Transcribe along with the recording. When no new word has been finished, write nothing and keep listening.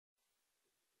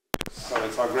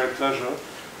it's our great pleasure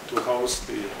to host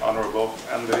the Honorable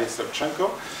Andriy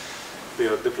Shevchenko,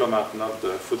 the diplomat, not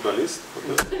the footballist, but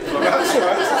the diplomat,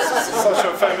 right? It's such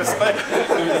a famous name.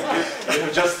 You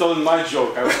have just stolen my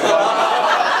joke. I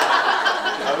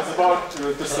was about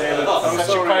to say that I'm such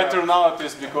a high turnout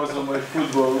is because of my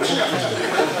football.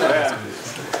 Yeah.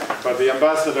 But the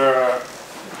ambassador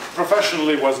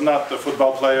professionally was not a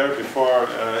football player before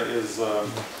his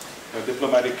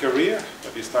diplomatic career,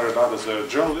 but he started out as a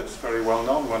journalist, very well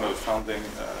known, one of the founding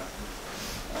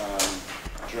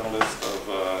journalists of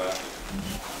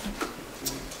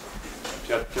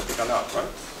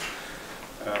right?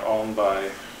 Owned by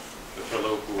the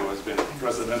fellow who has been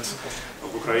president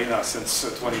of Ukraine since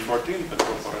 2014,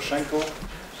 Petro Poroshenko,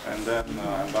 and then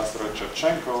Ambassador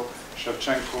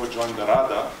Shevchenko joined the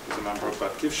Rada as a member of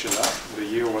Batkivshchina. The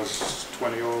year was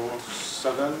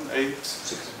 2007, 8,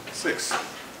 6.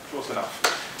 Close enough.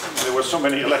 There were so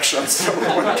many elections, so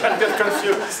one can get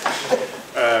confused.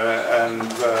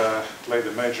 And played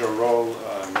a major role,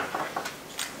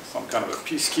 some kind of a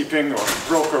peacekeeping or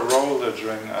broker role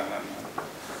during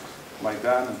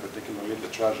Maidan, and particularly the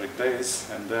tragic days.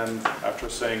 And then, after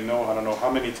saying no, I don't know how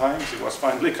many times, he was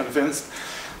finally convinced,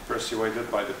 persuaded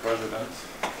by the president,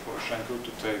 Poroshenko,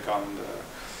 to take on the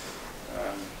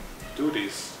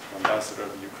duties of ambassador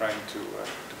of Ukraine to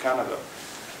Canada.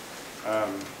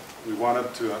 We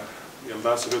wanted the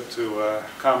ambassador to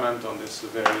comment on this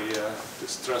very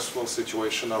distressful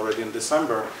situation already in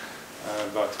December,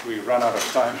 but we ran out of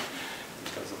time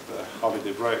because of the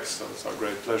holiday break, so it's our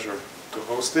great pleasure to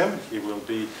host him. He will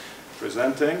be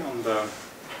presenting on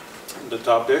the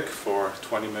topic for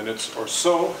 20 minutes or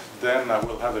so. Then I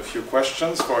will have a few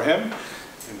questions for him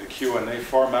in the Q&A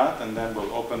format, and then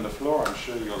we'll open the floor. I'm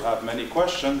sure you'll have many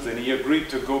questions, and he agreed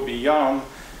to go beyond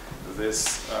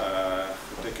this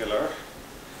particular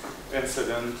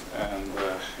incident and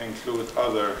include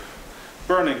other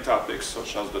burning topics,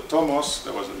 such as the Tomos.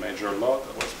 There was a major law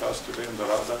that was passed today in the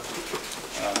Rada,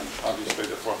 and obviously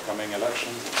the forthcoming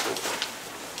elections and so forth.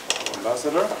 So,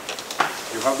 Ambassador,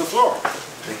 you have the floor.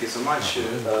 Thank you so much.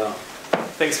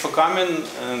 Thanks for coming,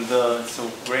 and it's a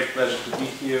great pleasure to be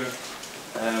here.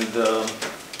 And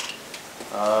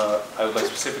I would like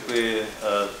specifically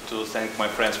to thank my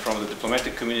friends from the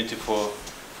diplomatic community for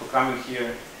coming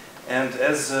here. And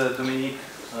as Dominique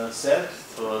said,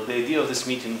 the idea of this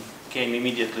meeting came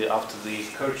immediately after the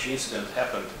Kerch incident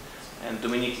happened. And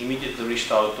Dominique immediately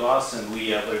reached out to us, and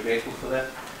we are very grateful for that.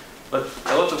 But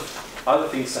a lot of other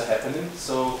things are happening,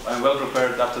 so I'm well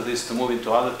prepared after this to move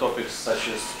into other topics such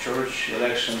as church,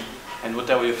 election, and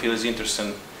whatever you feel is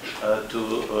interesting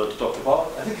to talk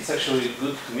about. I think it's actually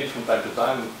good to meet from time to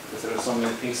time because there are so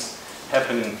many things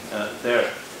happening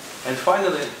there. And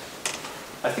finally,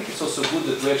 I think it's also good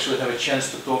that we actually have a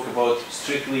chance to talk about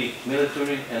strictly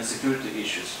military and security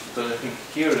issues. Because I think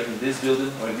here in this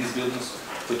building, or in these buildings,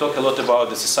 we talk a lot about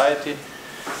the society,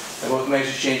 about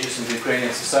major changes in the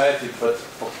Ukrainian society, but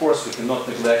of course we cannot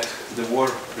neglect the war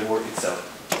itself.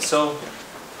 So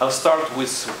I'll start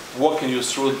with walking you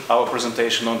through our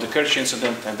presentation on the Kerch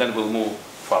incident, and then we'll move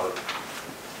further.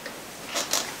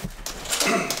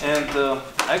 And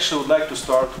I actually would like to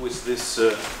start with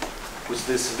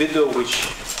this video, which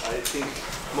I think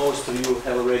most of you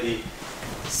have already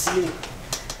seen.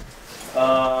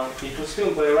 It was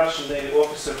filmed by a Russian Navy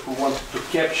officer who wanted to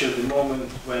capture the moment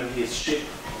when his ship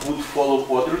would follow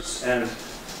orders and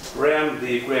ram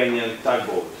the Ukrainian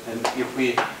tugboat. And if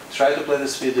we try to play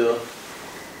this video,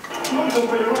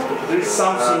 there is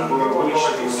something which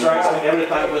strikes me every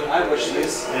time when I watch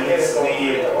this, and it's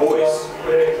the voice.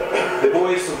 The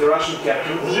voice of the Russian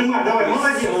captain is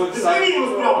so excited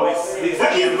with this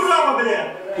chance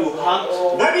to hunt,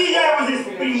 chase,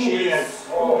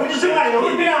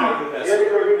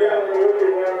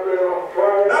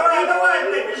 Давай, давай,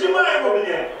 блядь, прижимай его,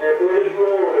 блядь!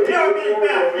 Лево перед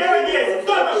 5, лево 10,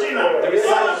 стой, машина!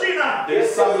 Стой, машина!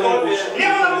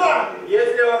 Лево на борт!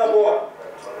 Есть лево на борт!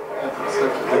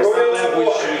 There's some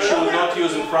language you should not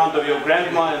use in front of your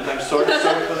grandma, and I'm sorry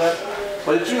for that.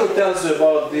 But it really tells you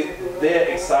about their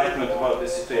excitement about the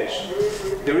situation.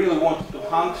 They really wanted to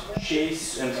hunt,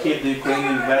 chase, and hit the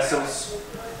Ukrainian vessels.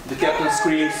 The captain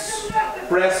screams,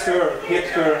 press her, hit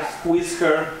her, squeeze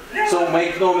her. So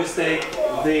make no mistake,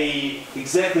 they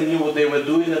exactly knew what they were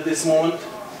doing at this moment.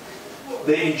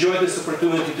 They enjoyed this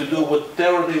opportunity to do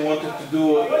whatever they wanted to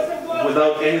do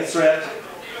without any threat,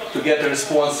 to get a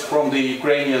response from the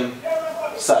Ukrainian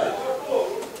side.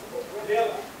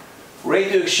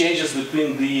 Radio exchanges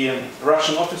between the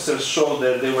Russian officers showed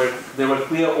that there were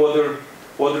clear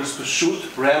orders to shoot,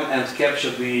 ram, and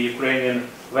capture the Ukrainian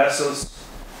vessels.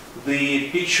 The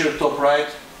picture top right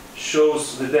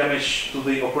shows the damage to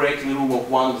the operating room of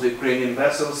one of the Ukrainian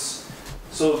vessels.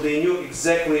 So they knew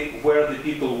exactly where the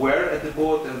people were at the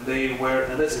boat, and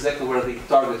that's exactly where they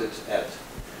targeted at.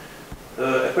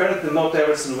 Apparently not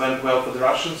everything went well for the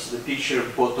Russians. The picture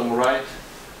bottom right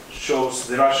shows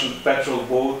the Russian patrol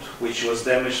boat, which was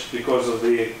damaged because of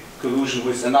the collision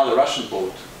with another Russian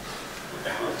boat.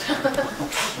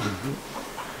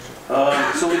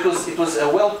 So it was a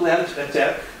well-planned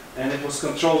attack, and it was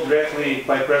controlled directly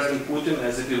by President Putin,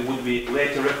 as it would be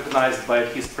later recognized by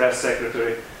his press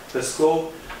secretary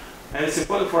Peskov. And it's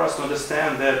important for us to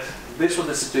understand that this was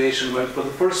the situation when, for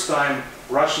the first time,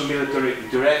 Russian military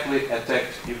directly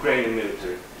attacked Ukrainian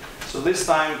military. So this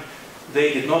time,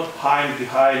 they did not hide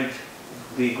behind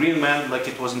the Green Man like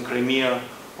it was in Crimea,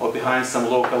 or behind some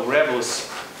local rebels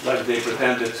like they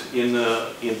pretended in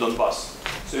Donbass.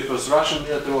 So it was Russian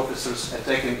military officers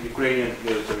attacking Ukrainian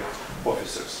military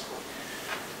officers.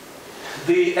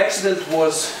 The accident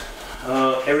was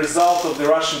a result of the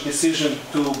Russian decision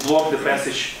to block the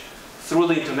passage through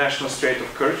the international Strait of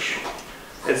Kerch.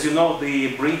 As you know,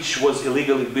 the bridge was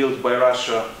illegally built by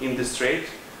Russia in the strait.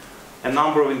 A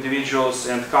number of individuals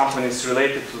and companies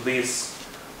related to this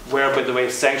were, by the way,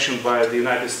 sanctioned by the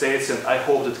United States, and I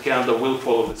hope that Canada will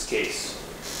follow this case.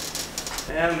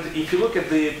 And if you look at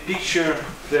the picture,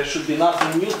 there should be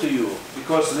nothing new to you,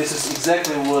 because this is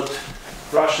exactly what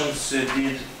Russians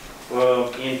did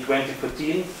in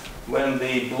 2014, when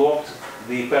they blocked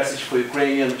the passage for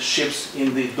Ukrainian ships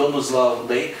in the Donoslav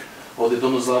Lake, or the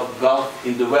Donoslav Gulf,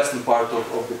 in the western part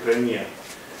of the Crimea.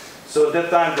 So at that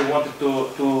time they wanted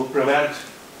to prevent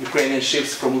Ukrainian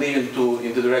ships from leaving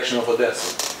in the direction of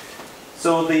Odessa.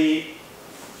 So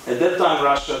at that time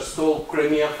Russia stole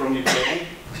Crimea from Ukraine,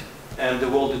 and the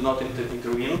world did not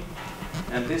intervene.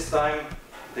 And this time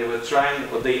they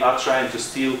are trying to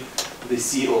steal the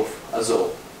Sea of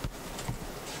Azov.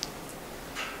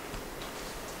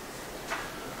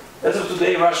 As of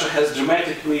today, Russia has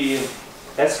dramatically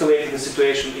escalated the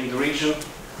situation in the region.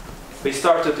 They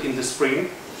started in the spring.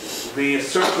 The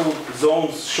circled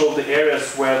zones show the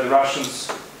areas where the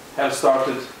Russians have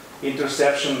started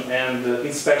interception and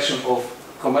inspection of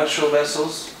commercial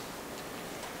vessels.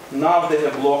 Now they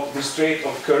have blocked the Strait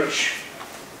of Kerch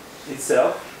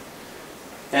itself.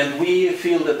 And we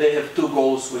feel that they have two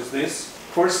goals with this.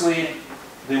 Firstly,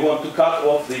 they want to cut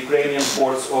off the Ukrainian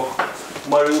ports of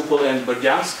Mariupol and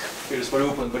Berdyansk. Here is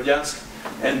Mariupol and Berdyansk.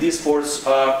 And these ports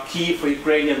are key for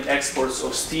Ukrainian exports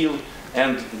of steel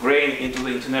and grain into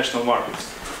the international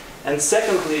markets. And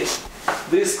secondly,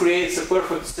 this creates a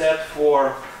perfect set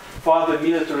for further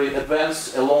military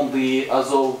advance along the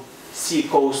Azov Sea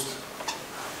coast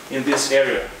in this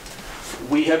area.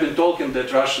 We have been talking that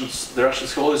the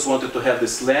Russians always wanted to have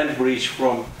this land bridge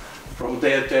from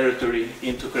their territory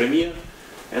into Crimea,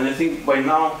 and I think by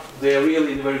now they are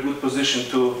really in a very good position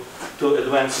to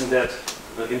advance in that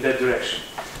direction.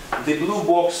 The blue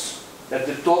box at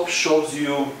the top shows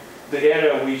you the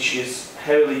area which is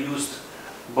heavily used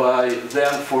by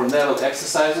them for naval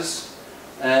exercises,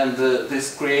 and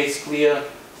this creates clear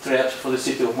threat for the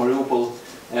city of Mariupol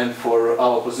and for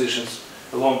our positions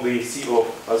along the Sea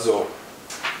of Azov.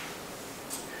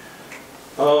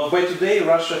 By today,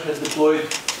 Russia has deployed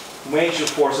major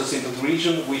forces into the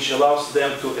region, which allows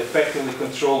them to effectively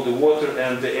control the water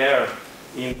and the air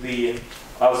in the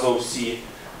Azov Sea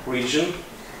region.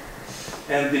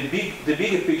 And the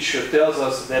bigger picture tells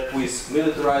us that with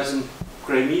militarizing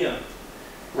Crimea,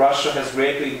 Russia has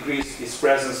greatly increased its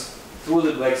presence through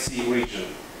the Black Sea region.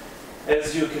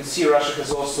 As you can see, Russia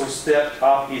has also stepped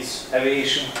up its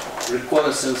aviation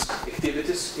reconnaissance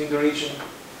activities in the region.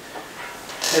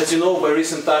 As you know, by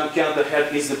recent time, Canada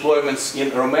had its deployments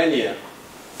in Romania,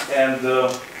 and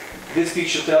this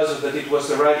picture tells us that it was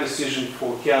the right decision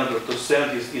for Canada to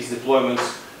send its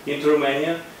deployments into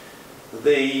Romania.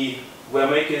 They were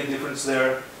making a difference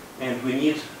there, and we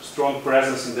need strong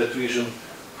presence in that region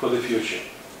for the future.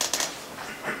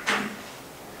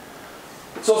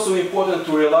 It's also important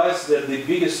to realize that the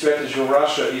biggest strategy of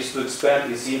Russia is to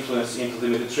expand its influence into the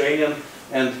Mediterranean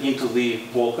and into the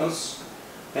Balkans.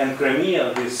 And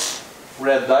Crimea, this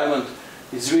red diamond,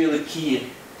 is really key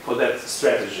for that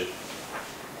strategy.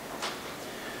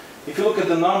 If you look at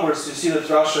the numbers, you see that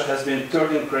Russia has been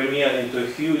turning Crimea into a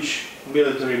huge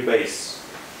military base.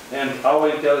 And our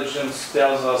intelligence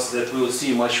tells us that we will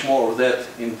see much more of that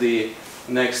in the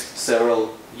next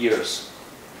several years.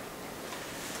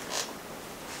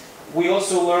 We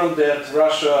also learned that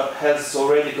Russia has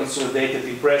already consolidated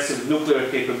impressive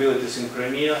nuclear capabilities in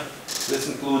Crimea. This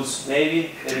includes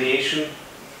navy, aviation,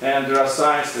 and there are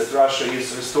signs that Russia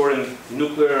is restoring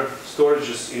nuclear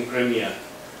storages in Crimea.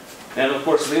 And of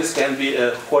course, this can be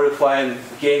a horrifying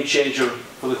game changer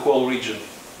for the whole region.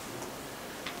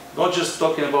 Not just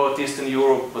talking about Eastern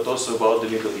Europe, but also about the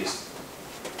Middle East.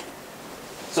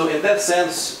 So in that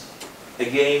sense,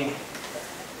 again,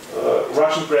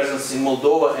 Russian presence in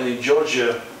Moldova and in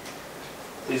Georgia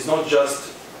is not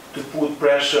just to put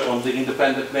pressure on the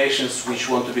independent nations which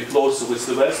want to be closer with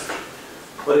the West,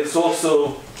 but it's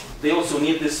also, they also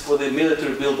need this for the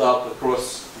military build-up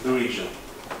across the region.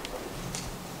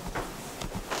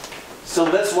 So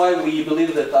that's why we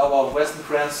believe that our Western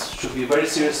friends should be very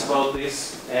serious about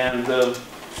this, and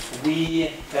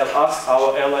we have asked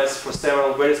our allies for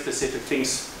several very specific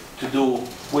things to do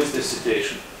with this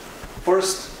situation.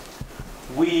 First,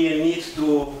 we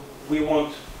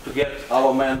want to get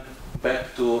our men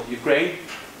back to Ukraine.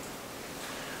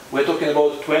 We're talking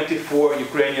about 24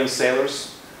 Ukrainian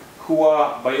sailors who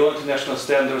are, by all international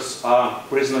standards, are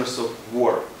prisoners of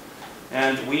war.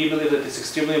 And we believe that it's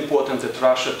extremely important that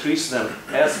Russia treats them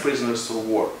as prisoners of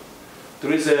war.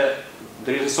 There is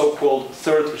a so-called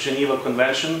Third Geneva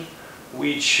Convention,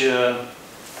 which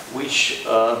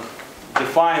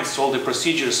defines all the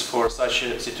procedures for such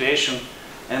a situation,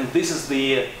 and this is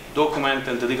the document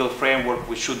and the legal framework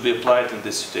which should be applied in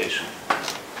this situation.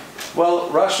 Well,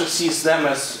 Russia sees them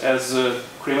as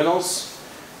criminals.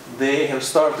 They have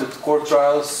started court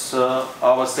trials.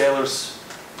 Our sailors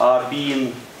are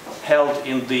being held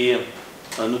in the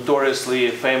notoriously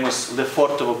famous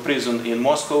Lefortovo prison in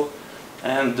Moscow.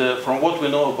 And from what we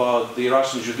know about the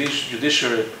Russian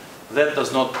judiciary, that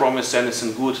does not promise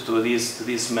anything good to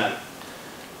these men.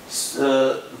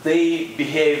 They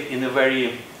behave in a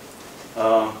very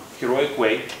heroic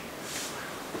way.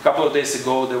 A couple of days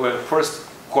ago, there were first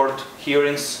court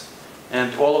hearings,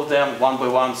 and all of them, one by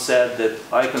one, said that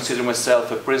I consider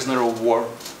myself a prisoner of war.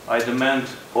 I demand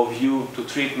of you to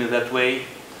treat me that way,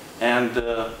 and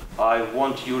I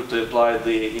want you to apply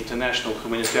the international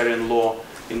humanitarian law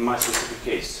in my specific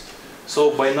case.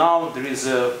 So by now there is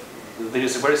a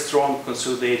very strong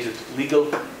consolidated legal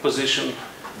position,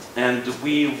 and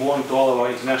we want all of our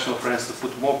international friends to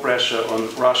put more pressure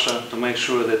on Russia to make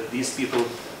sure that these people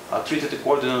are treated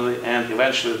accordingly and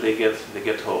eventually they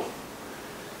get home.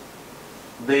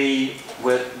 They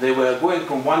were going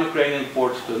from one Ukrainian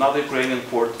port to another Ukrainian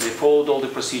port. They followed all the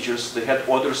procedures. They had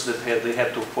orders that they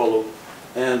had to follow,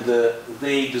 and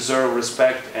they deserve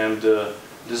respect and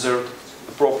deserve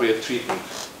appropriate treatment.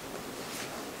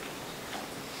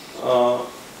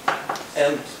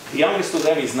 And the youngest of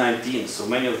them is 19, so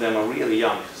many of them are really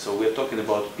young. So we're talking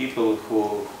about people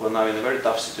who are now in a very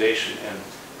tough situation and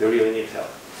they really need help.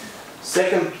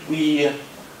 Second, we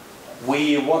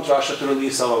want Russia to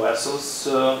release our vessels.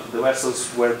 The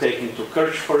vessels were taken to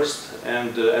Kerch first,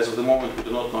 and as of the moment we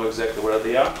do not know exactly where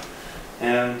they are,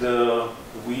 and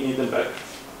we need them back.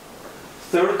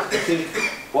 Third, I think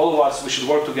all of us, we should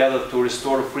work together to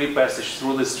restore free passage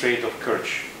through the Strait of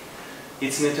Kerch.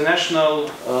 It's an international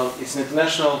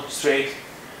strait.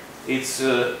 It's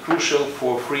crucial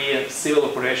for free civil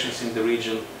operations in the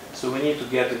region, so we need to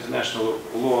get international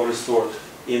law restored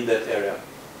in that area.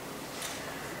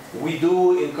 We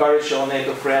do encourage our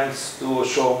NATO friends to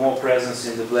show more presence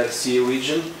in the Black Sea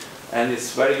region, and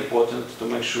it's very important to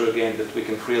make sure again that we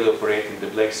can freely operate in the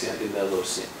Black Sea and in the Azov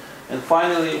Sea. And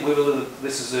finally, we believe that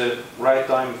this is the right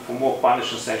time for more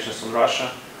punishing sanctions on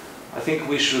Russia. I think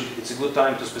it's a good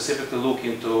time to specifically look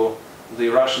into the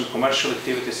Russian commercial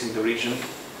activities in the region.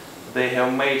 They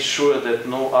have made sure that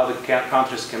no other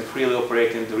countries can freely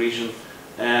operate in the region,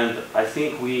 and I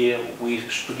think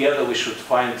together we should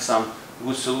find some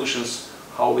good solutions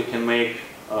how we can make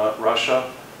Russia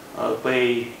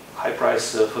pay high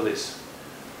price for this.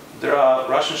 There are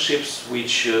Russian ships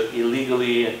which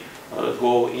illegally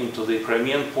go into the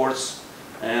Crimean ports,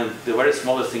 and the very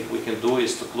smallest thing we can do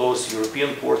is to close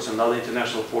European ports and other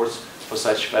international ports for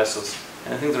such vessels.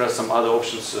 And I think there are some other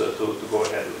options to go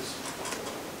ahead with.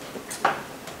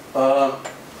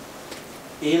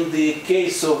 In the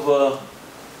case of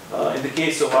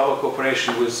our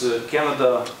cooperation with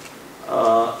Canada,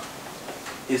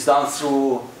 is done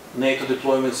through NATO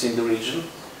deployments in the region,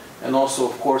 and also,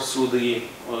 of course, through the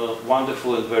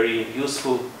wonderful and very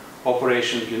useful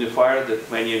Operation Unifier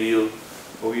that many of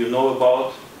you know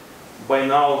about. By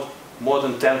now, more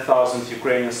than 10,000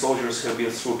 Ukrainian soldiers have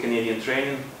been through Canadian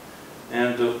training,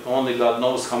 and only God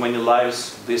knows how many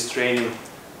lives this training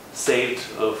saved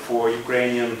for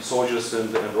Ukrainian soldiers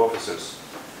and officers.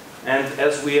 And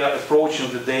as we are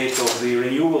approaching the date of the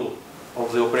renewal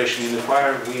of the Operation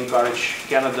Unifier, we encourage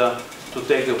Canada to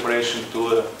take the operation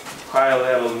to a higher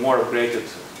level, more upgraded,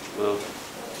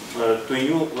 to a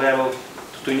new level,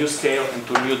 to a new scale, and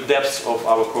to new depths of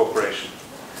our cooperation.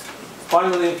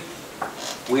 Finally,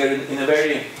 we are in a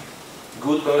very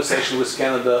good conversation with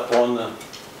Canada on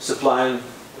supplying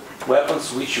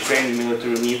weapons which Ukrainian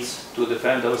military needs to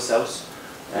defend ourselves.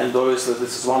 And obviously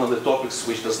this is one of the topics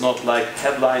which does not like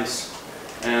headlines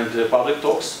and public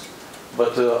talks.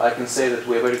 But I can say that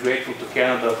we are very grateful to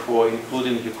Canada for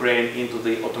including Ukraine into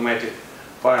the automatic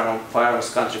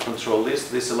firearms country control list.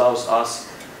 This allows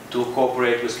us to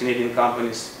cooperate with Canadian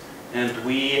companies, and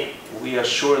we are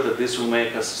sure that this will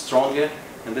make us stronger,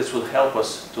 and this will help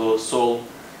us to solve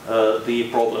the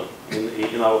problem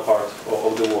in our part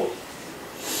of the world.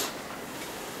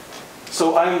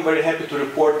 So I'm very happy to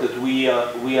report that we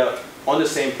are on the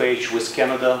same page with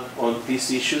Canada on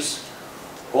these issues.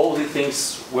 All the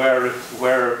things were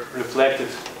reflected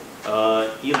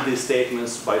in these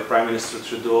statements by Prime Minister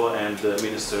Trudeau and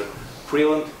Minister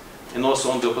Freeland, and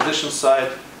also on the opposition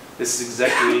side. This is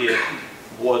exactly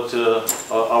what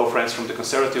our friends from the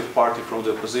Conservative Party, from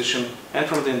the opposition, and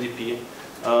from the NDP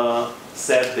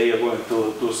said they are going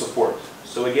to support.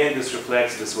 So again, this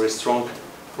reflects this very strong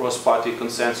cross-party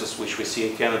consensus which we see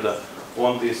in Canada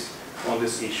on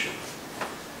this issue.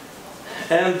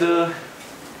 And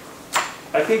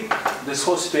I think this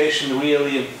whole situation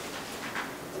really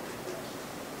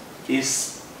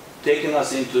is taking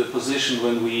us into a position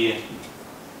when we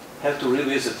have to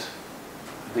revisit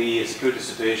the security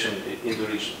situation in the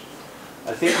region.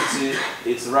 I think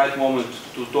it's the right moment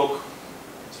to talk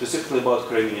specifically about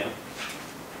Crimea.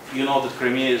 You know that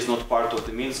Crimea is not part of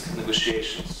the Minsk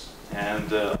negotiations,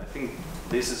 and I think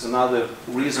this is another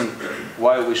reason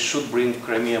why we should bring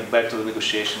Crimea back to the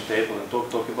negotiation table and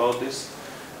talk about this.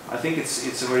 I think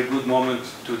it's a very good moment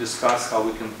to discuss how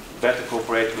we can better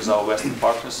cooperate with our Western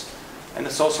partners, and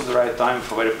it's also the right time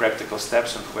for very practical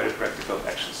steps and for very practical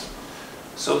actions.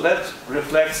 So that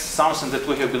reflects something that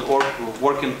we have been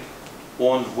working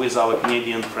on with our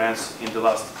Canadian friends in the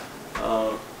last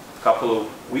couple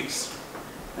of weeks,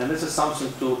 and this is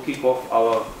something to kick off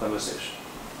our conversation.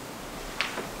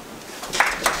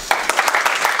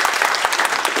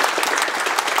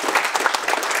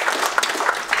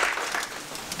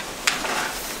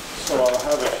 So I'll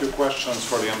have a few questions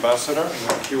for the ambassador in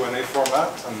a Q&A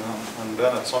format, and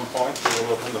then at some point we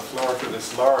will open the floor to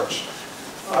this large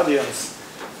audience.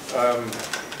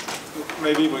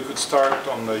 Maybe we could start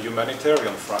on the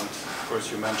humanitarian front. Of course,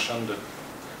 you mentioned that,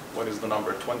 what is the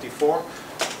number, 24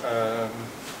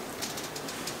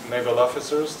 naval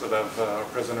officers that have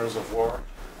prisoners of war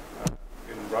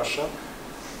in Russia.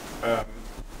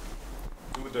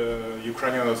 Do the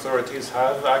Ukrainian authorities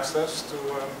have access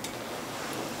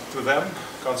to them,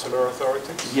 consular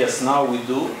authorities? Yes, now we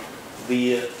do.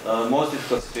 The most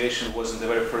difficult situation was in the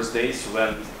very first days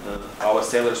when our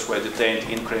sailors were detained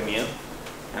in Crimea,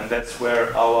 and that's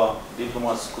where our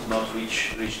diplomats could not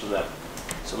reach to them.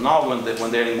 So now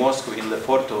when they're in Moscow, in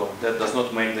Leforto, that does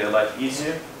not make their life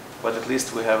easier, but at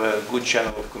least we have a good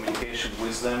channel of communication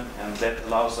with them, and that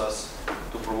allows us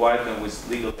to provide them with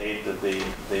legal aid that they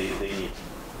need.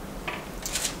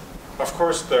 Of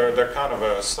course, they're kind of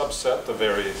a subset, a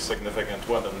very significant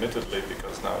one, admittedly,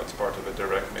 because now it's part of a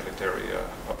direct military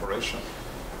operation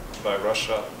by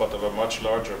Russia, but of a much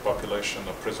larger population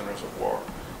of prisoners of war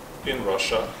in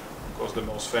Russia. Of course, the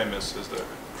most famous is the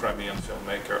Crimean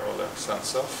filmmaker Oleg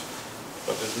Sentsov,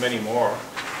 but there's many more,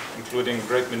 including a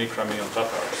great many Crimean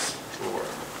Tatars who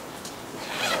were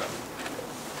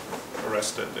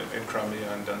arrested in Crimea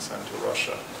and then sent to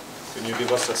Russia. Can you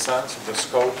give us a sense of the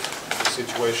scope of the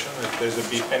situation, if there's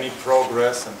be any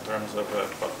progress in terms of a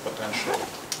potential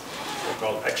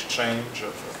so-called exchange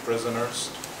of prisoners?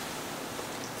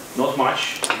 Not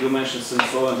much. You mentioned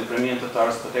Sentsov and the Crimean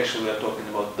Tatars, but actually we are talking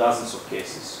about dozens of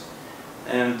cases.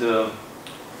 And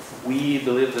we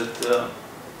believe that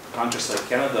countries like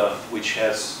Canada, which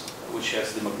has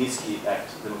the Magnitsky Act,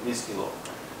 the Magnitsky Law,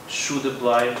 should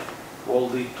apply all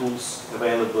the tools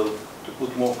available to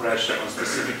put more pressure on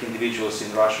specific individuals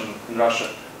in Russia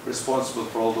responsible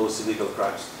for all those illegal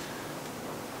crimes.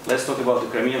 Let's talk about the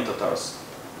Crimean Tatars.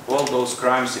 All those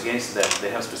crimes against them,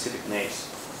 they have specific names.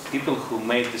 People who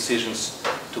made decisions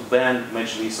to ban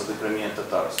Majlis of the Crimean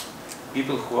Tatars.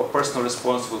 People who are personally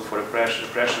responsible for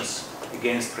repressions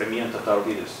against Crimean Tatar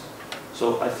leaders.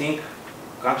 So I think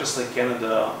countries like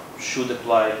Canada should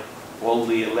apply all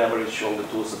the leverage, all the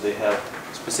tools that they have,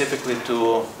 specifically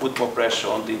to put more pressure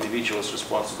on the individuals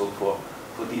responsible for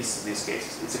these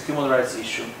cases. It's a human rights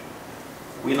issue.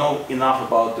 We know enough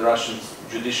about the Russian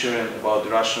judiciary and about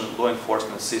the Russian law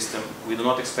enforcement system. We do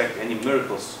not expect any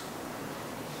miracles.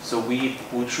 So we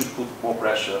should put more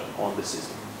pressure on the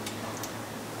system.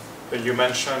 You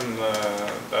mentioned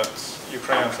that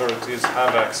Ukrainian authorities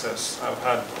have access,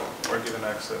 were given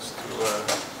access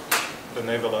to the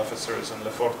naval officers in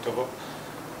Lefortovo.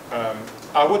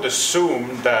 I would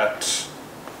assume that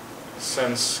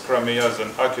since Crimea is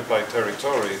an occupied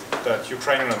territory, that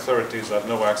Ukrainian authorities have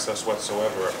no access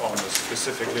whatsoever on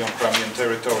specifically on Crimean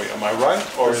territory. Am I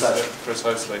right? Or is it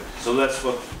precisely? So that's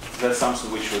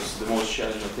something which was the most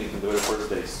challenging thing in the very first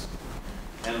days.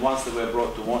 And once they were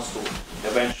brought to Moscow,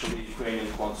 eventually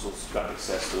Ukrainian consuls got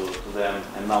access to them,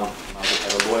 and now they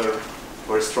have a lawyer,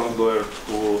 very strong lawyer,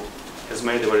 who has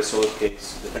made a very solid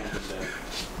case defending them.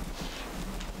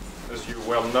 As you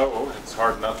well know, it's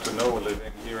hard not to know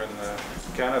living here in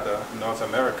Canada, North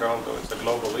America, although it's a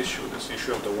global issue, this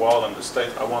issue of the wall and the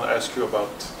state. I want to ask you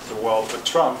about the wall with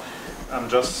Trump. I'm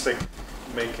just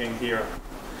making here,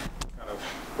 kind of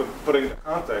putting the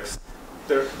context.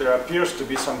 There appears to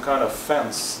be some kind of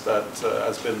fence that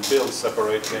has been built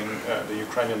separating the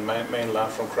Ukrainian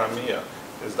mainland from Crimea.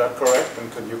 Is that correct?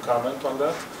 And could you comment on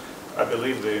that? I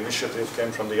believe the initiative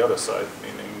came from the other side,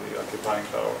 meaning the occupying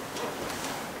power.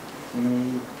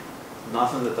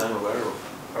 Nothing that I'm aware of.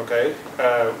 Okay.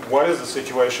 What is the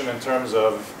situation in terms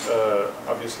of,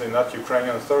 obviously not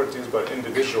Ukrainian authorities, but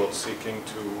individuals seeking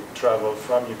to travel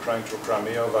from Ukraine to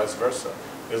Crimea or vice versa?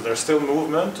 Is there still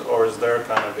movement, or is there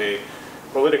kind of a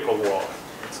political wall,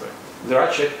 let's say? There are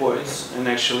checkpoints, and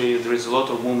actually there is a lot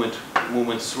of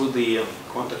movement through the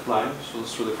contact line,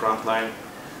 through the front line.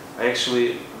 I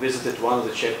actually visited one of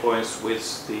the checkpoints with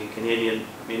the Canadian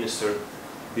Minister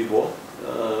Bibo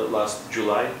last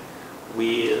July.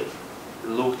 We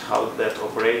looked how that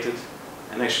operated,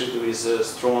 and actually there is a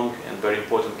strong and very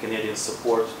important Canadian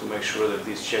support to make sure that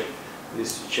these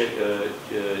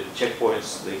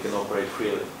checkpoints, they can operate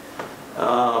freely.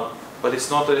 But it's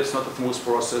not a smooth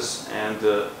process, and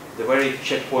the very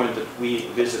checkpoint that we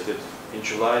visited in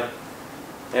July,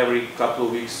 every couple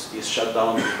of weeks is shut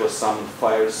down because someone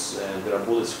fires and there are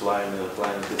bullets flying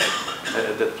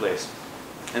at that place.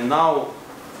 And now,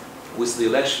 with the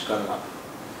election coming up,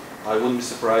 I wouldn't be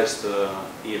surprised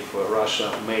if Russia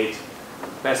made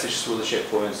passage through the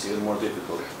checkpoints even more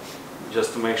difficult,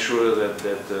 just to make sure that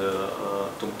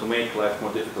to make life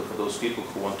more difficult for those people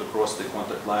who want to cross the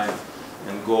contact line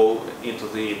and go into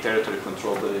the territory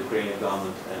controlled by the Ukrainian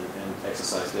government and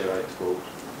exercise their right to vote.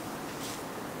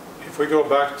 If we go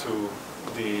back to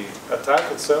the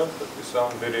attack itself that we saw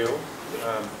on video,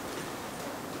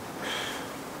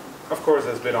 of course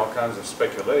there's been all kinds of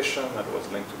speculation that it was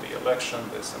linked to the election,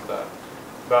 this and that.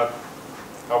 But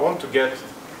I want to get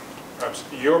perhaps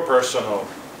your personal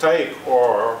take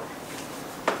or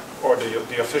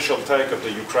the official take of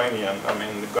the Ukrainian,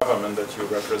 the government that you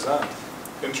represent,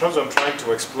 in terms of trying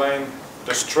to explain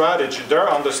the strategy, their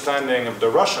understanding of the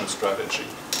Russian strategy,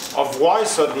 of why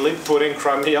suddenly putting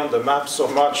Crimea on the map so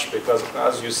much, because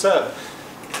as you said,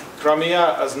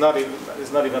 Crimea is not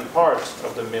even part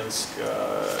of the Minsk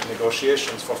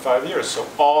negotiations for 5 years, so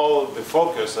all the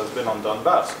focus has been on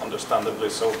Donbass, understandably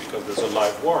so, because there's a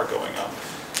live war going on.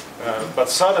 But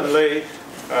suddenly,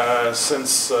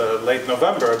 since late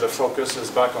November, the focus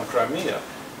is back on Crimea.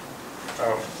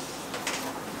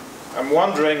 I'm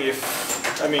wondering if,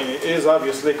 it is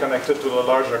obviously connected to the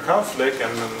larger conflict,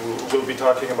 and we'll be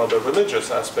talking about the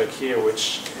religious aspect here,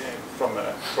 which, from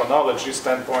a chronology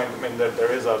standpoint,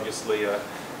 there is obviously,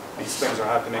 these things are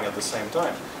happening at the same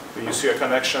time. Do you see a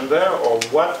connection there, or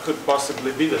what could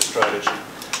possibly be the strategy?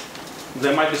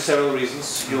 There might be several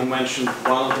reasons. You mentioned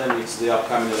one of them, it's the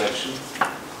upcoming election.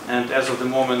 And as of the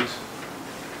moment,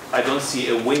 I don't see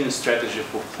a winning strategy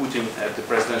for Putin at the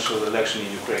presidential election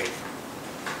in Ukraine.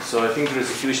 So I think there is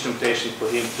a huge temptation for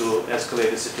him to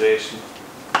escalate the situation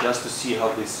just to see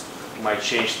how this might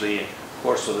change the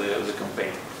course of the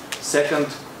campaign. Second,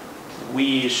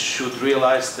 we should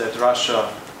realize that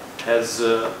Russia had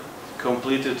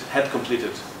completed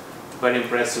very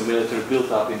impressive military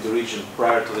build-up in the region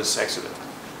prior to this accident.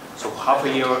 So half a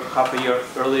year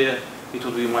earlier, it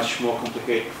would be much more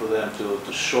complicated for them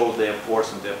to show their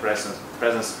force and their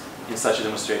presence in such a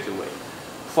demonstrative way.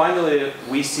 Finally,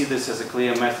 we see this as a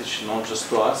clear message, not just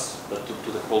to us, but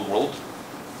to the whole world.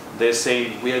 They're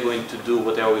saying we are going to do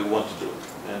whatever we want to do,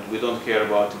 and we don't care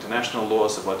about international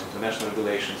laws, about international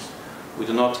regulations. We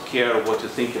do not care what you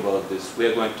think about this. We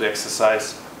are going to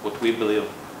exercise what we believe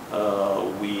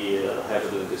we have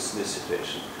to do in this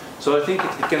situation. So I think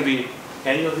it can be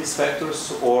any of these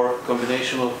factors or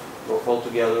combination of all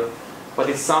together, but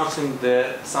it's something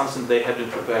they have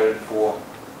been preparing for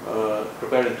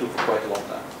quite a long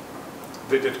time.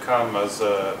 Did it come as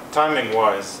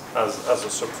timing-wise as a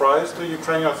surprise to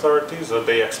Ukrainian authorities, or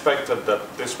they expected that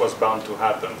this was bound to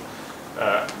happen?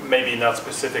 Maybe not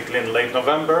specifically in late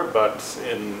November, but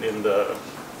in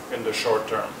the short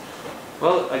term.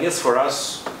 Well, I guess for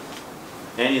us,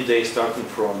 any day starting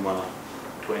from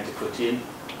 2014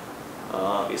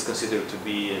 is considered to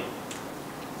be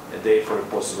a day for a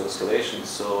possible escalation,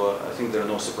 so I think there are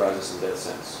no surprises in that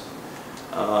sense.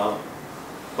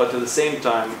 But at the same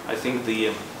time, I think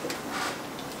the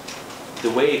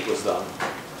way it was done,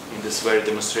 in this very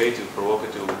demonstrative,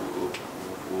 provocative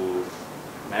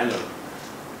manner,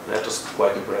 that was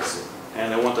quite impressive.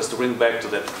 And I want us to bring back to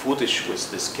that footage with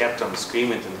this captain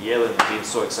screaming and yelling and being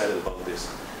so excited about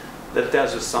this. That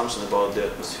tells you something about the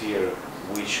atmosphere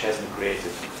which has been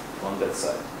created on that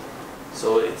side.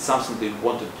 So it's something they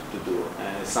wanted to do,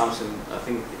 and it's something, I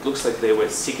think it looks like they were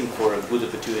seeking for a good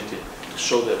opportunity to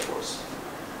show their force.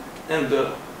 And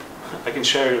I can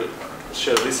share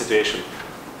this situation.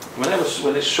 When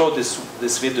I showed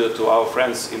this video to our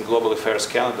friends in Global Affairs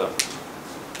Canada,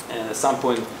 and at some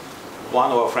point one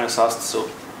of our friends asked, so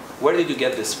where did you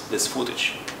get this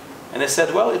footage? And I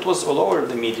said, well, it was all over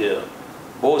the media,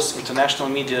 both international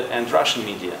media and Russian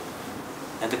media.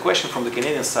 And the question from the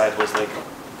Canadian side was like,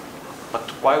 but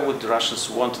why would the Russians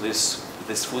want this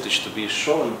footage to be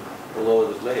shown all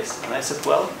over the place? And I said,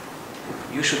 well,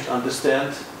 you should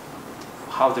understand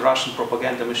how the Russian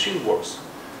propaganda machine works,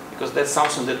 because that's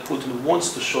something that Putin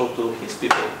wants to show to his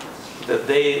people, that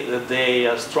they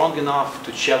are strong enough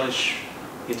to challenge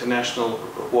international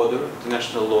order,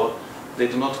 international law. They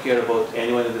do not care about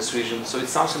anyone in this region. So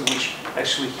it's something which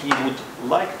actually he would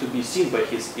like to be seen by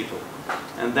his people.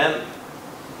 And then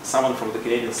someone from the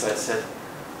Canadian side said,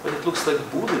 but it looks like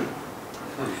Putin.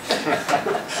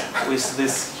 With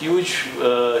this huge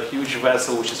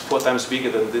vessel, which is 4 times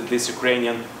bigger than this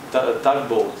Ukrainian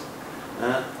tugboat.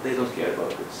 They don't care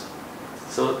about this.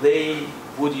 So they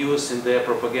would use in their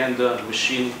propaganda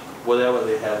machine whatever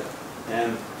they have.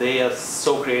 And they are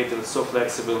so creative, so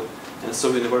flexible, and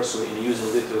so universal in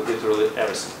using literally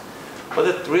everything. But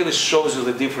that really shows you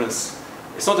the difference.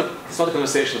 It's not a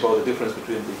conversation about the difference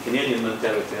between the Canadian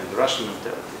mentality and the Russian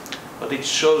mentality, but it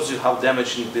shows you how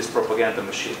damaging this propaganda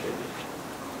machine can be.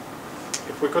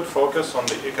 If we could focus on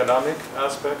the economic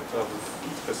aspect of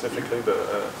specifically on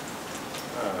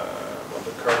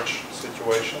the Kerch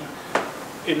situation.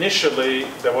 Initially,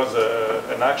 there was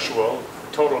an actual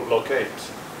total blockade,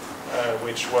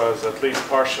 which was at least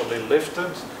partially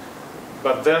lifted.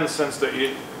 But then, since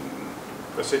the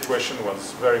situation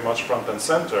was very much front and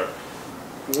center,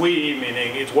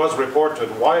 meaning it was reported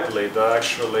widely that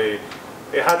actually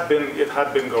it had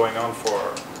been going on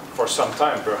for some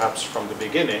time, perhaps from the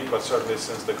beginning, but certainly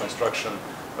since the construction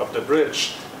of the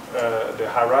bridge, the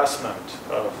harassment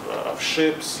of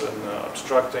ships and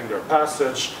obstructing their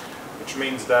passage, which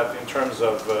means that in terms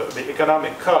of the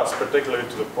economic cost, particularly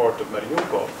to the port of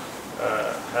Mariupol,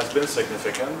 has been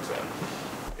significant, and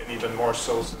even more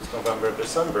so since November,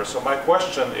 December. So my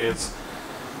question is,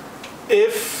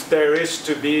 if there is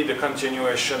to be the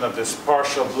continuation of this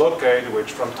partial blockade,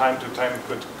 which from time to time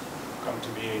could come to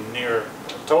be near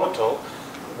total,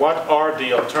 what are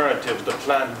the alternatives, the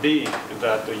plan B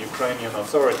that the Ukrainian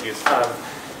authorities have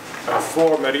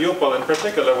for Mariupol in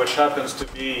particular, which happens to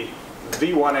be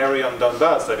the one area in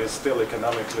Donbass that is still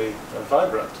economically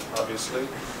vibrant, obviously.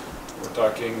 We're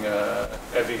talking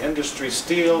heavy industry,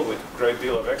 steel, with a great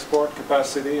deal of export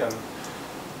capacity, and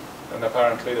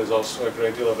apparently there's also a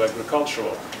great deal of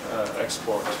agricultural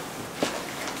export.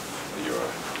 You're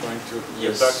going to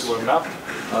get back to a map?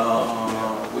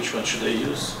 Which one should I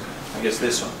use? I guess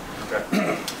this one.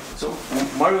 Okay. So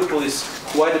Mariupol is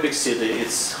quite a big city.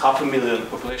 It's 500,000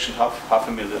 population, half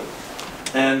a million,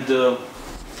 and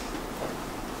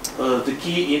the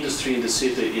key industry in the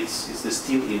city is the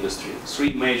steel industry.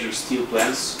 3 major steel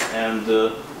plants,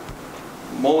 and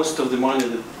most of the money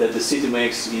that the city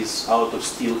makes is out of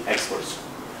steel exports.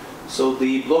 So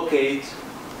the blockade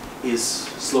is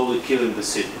slowly killing the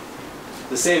city.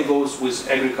 The same goes with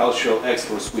agricultural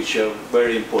exports, which are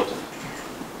very important.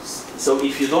 So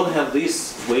if you don't have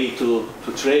this way to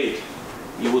trade,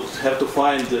 you would have to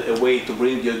find a way to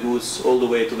bring your goods all the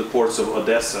way to the ports of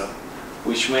Odessa,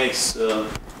 which makes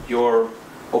your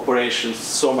operations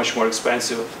so much more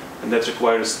expensive, and that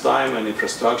requires time and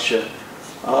infrastructure.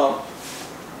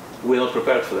 We're not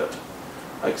prepared for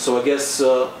that. So I guess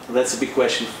that's a big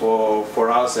question for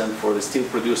us and for the steel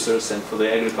producers and for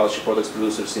the agriculture products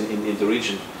producers in the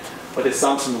region. But it's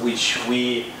something which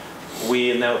we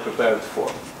never prepared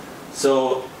for.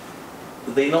 So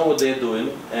they know what they're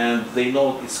doing, and they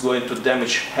know it's going to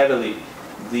damage heavily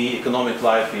the economic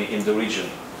life in the region.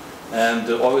 And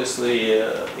obviously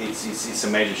it's a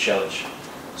major challenge.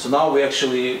 So now we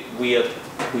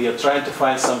are trying to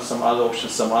find some other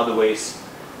options, some other ways.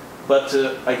 But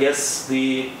I guess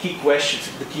the key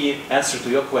answer to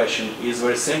your question is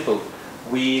very simple.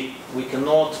 we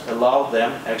cannot allow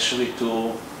them actually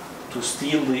to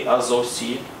steal the Azov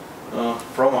Sea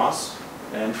from us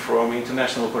and from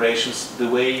international operations the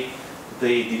way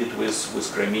they did it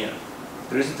with Crimea.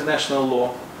 There is international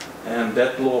law, and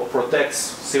that law protects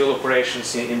civil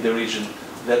operations in the region,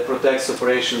 that protects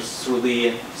operations through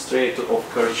the Strait of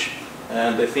Kerch,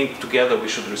 and I think together we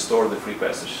should restore the free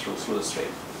passage through the strait.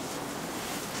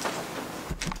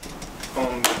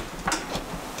 On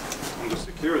the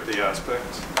security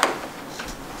aspect,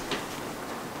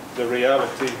 the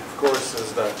reality, of course,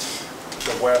 is that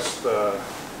the West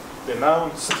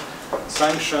denounced,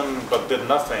 sanctioned, but did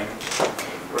nothing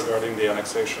regarding the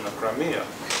annexation of Crimea.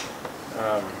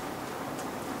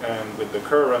 And with the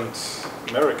current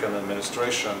American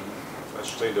administration,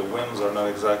 actually the winds are not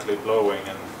exactly blowing,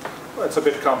 and well, it's a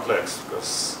bit complex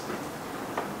because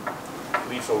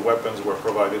lethal weapons were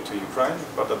provided to Ukraine,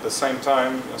 but at the same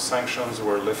time, sanctions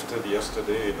were lifted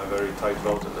yesterday in a very tight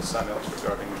vote in the Senate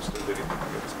regarding Mr.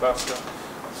 Deripaska.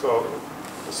 So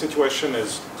the situation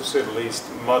is, to say the least,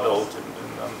 muddled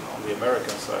on the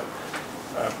American side.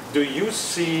 Do you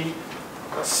see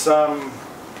some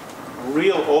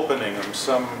real opening, and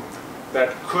some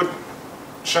that could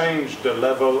change the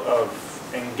level of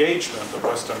engagement of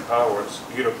Western powers,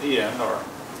 European or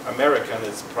American?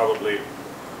 Is probably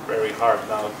very hard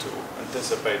now to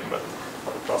anticipate, but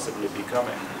could possibly be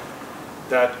coming,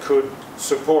 that could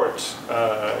support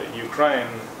Ukraine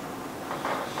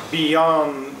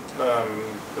beyond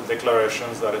the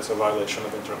declarations that it's a violation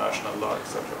of international law,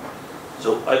 etc.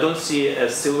 So I don't see a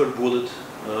silver bullet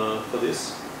for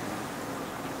this.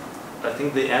 I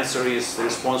think the answer is, the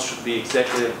response should be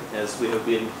exactly as we have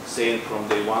been saying from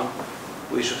day one.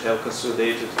 We should have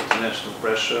consolidated international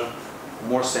pressure,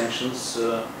 more sanctions,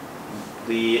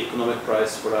 the economic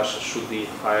price for Russia should be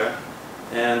higher,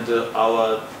 and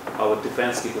our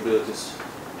defense capabilities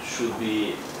should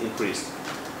be increased.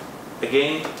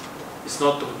 Again, it's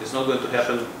not going to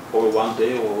happen over one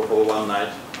day or over one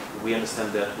night. We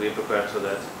understand that, we are prepared for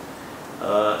that.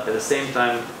 At the same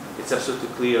time, it's absolutely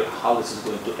clear how this is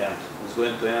going to end. It's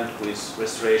going to end with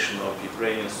restoration of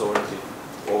Ukrainian sovereignty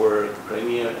over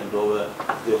Crimea and over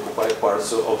the occupied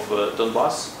parts of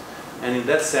Donbass. And in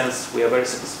that sense, we are very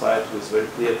satisfied with very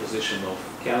clear position of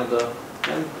Canada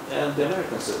and the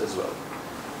Americans as well.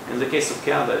 In the case of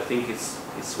Canada, I think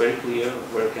it's very clear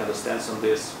where Canada stands on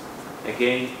this.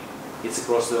 Again, it's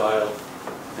across the aisle,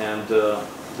 and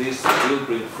this will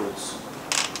bring fruits.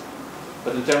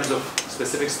 But in terms of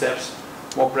specific steps,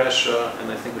 more pressure, and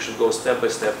I think we should go step by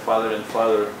step, farther and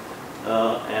farther,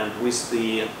 and with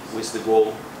the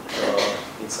goal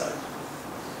inside.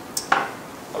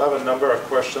 I'll have a number of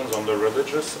questions on the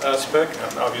religious aspect,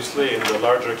 and obviously in the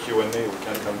larger Q&A we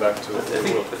can come back to it.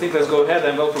 I think let's go ahead.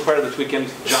 I'm well prepared that we can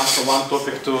jump from one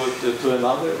topic to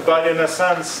another. But in a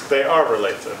sense, they are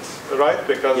related, right?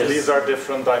 Because yes, these are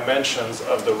different dimensions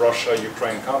of the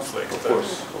Russia-Ukraine conflict. Of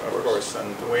course. Of course.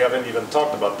 And we haven't even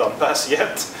talked about Donbass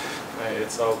yet.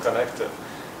 It's all connected.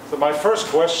 So my first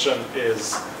question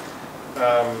is,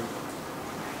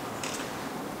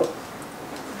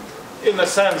 in a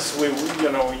sense,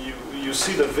 you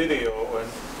see the video and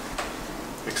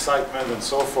excitement and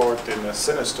so forth in a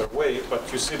sinister way,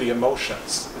 but you see the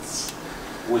emotions. It's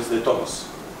with the Thomas.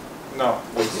 No,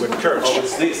 with Kerch. Oh,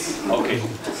 it's this. Okay.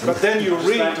 But then you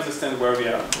read. Trying to understand where we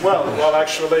are. Well,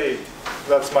 actually,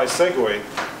 that's my segue.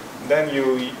 Then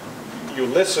you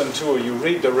listen to, you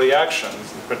read the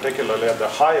reactions, particularly at the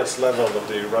highest level of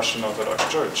the Russian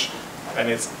Orthodox Church, and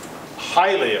it's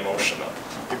highly emotional.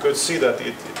 You could see that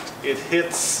it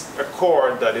hits a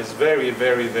chord that is very,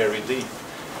 very, very deep.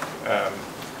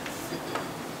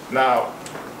 Now,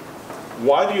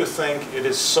 why do you think it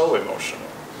is so emotional?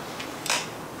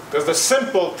 Because the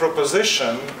simple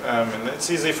proposition, and it's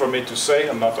easy for me to say,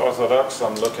 I'm not Orthodox,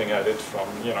 I'm looking at it from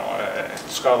a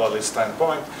scholarly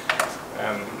standpoint,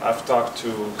 and I've talked to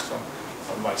some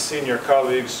of my senior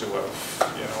colleagues who have,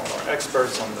 are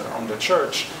experts on the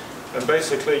church. And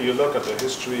basically, you look at the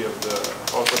history of the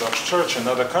Orthodox Church in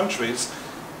other countries,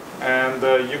 and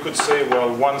you could say,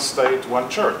 well, one state, one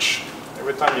church.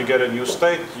 Every time you get a new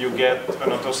state, you get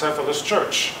an autocephalous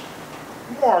church,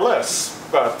 more or less.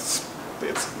 But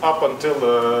it's up until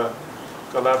the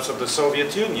collapse of the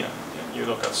Soviet Union. You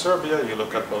look at Serbia, you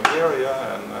look at Bulgaria,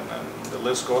 and the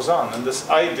list goes on. And this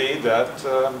idea that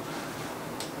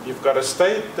you've got a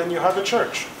state, then you have a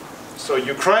church. So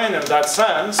Ukraine, in that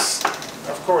sense,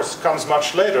 of course, comes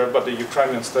much later, but the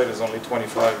Ukrainian state is only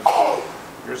 25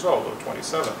 years old, or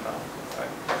 27 now. Right?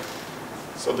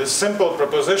 So this simple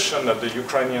proposition that the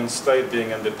Ukrainian state, being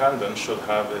independent, should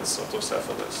have its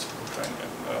autocephalous Ukrainian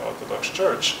Orthodox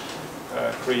Church,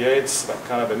 creates that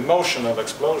kind of emotional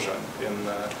explosion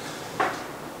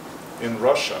in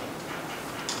Russia?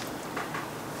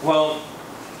 Well,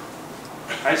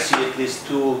 I see at least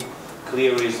two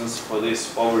clear reasons for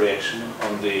this overreaction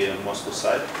on the Moscow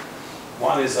side.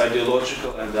 One is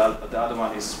ideological, and the other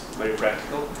one is very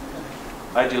practical.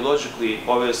 Ideologically,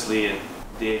 obviously,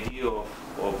 the idea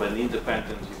of an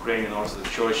independent Ukrainian Orthodox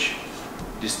Church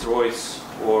destroys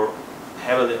or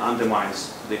heavily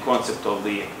undermines the concept of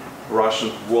the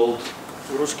Russian world.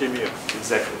 Ruski mir.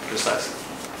 Exactly, precisely.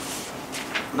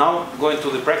 Now, going to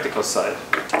the practical side,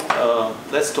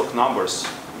 let's talk numbers.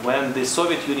 When the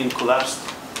Soviet Union collapsed,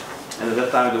 and at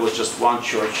that time there was just one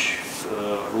church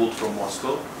ruled from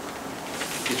Moscow,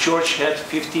 the church had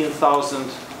 15,000,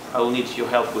 I will need your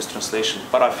help with translation,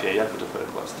 parafia, jak to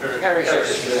перекласти?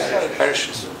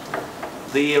 Parishes.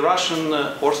 The Russian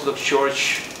Orthodox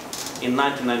Church in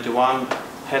 1991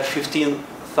 had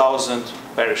 15,000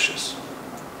 parishes.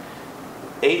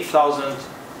 8,000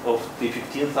 of the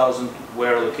 15,000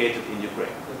 were located in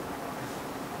Ukraine.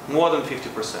 More than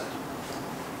 50%.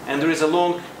 And there is a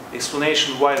long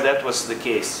explanation why that was the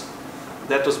case.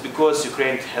 That was because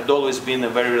Ukraine had always been a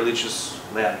very religious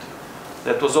land.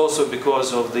 That was also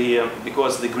because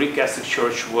the Greek Catholic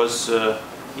Church was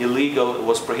illegal,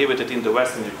 was prohibited in the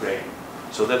Western Ukraine.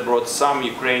 So that brought some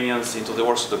Ukrainians into the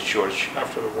Orthodox Church.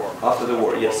 After the war. After the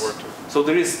war, yes. World War II. So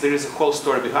there is a whole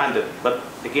story behind it. But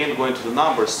again, going to the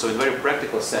numbers, so in very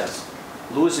practical sense,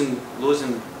 losing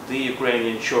the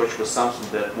Ukrainian church was something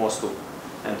that Moscow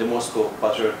and the Moscow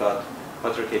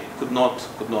Patriarchate could not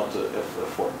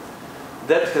afford.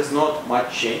 That has not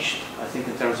much changed. I think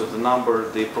in terms of the number,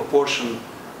 the proportion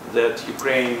that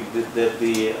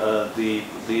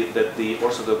the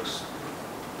Orthodox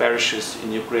parishes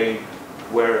in Ukraine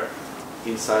were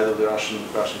inside of the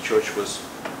Russian church was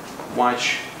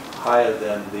much higher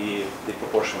than the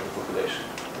proportion of the population.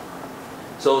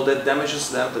 So that damages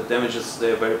them, that damages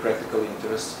their very practical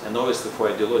interests, and obviously for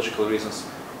ideological reasons,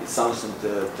 it's something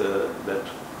that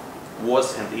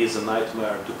was and is a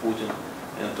nightmare to Putin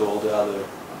and to all the other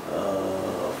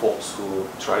folks who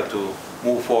try to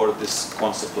move forward this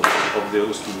concept of the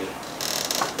Ruski mir.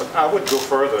 But I would go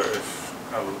further if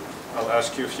I'll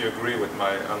ask you if you agree with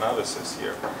my analysis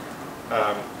here.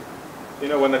 You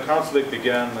know, when the conflict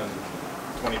began in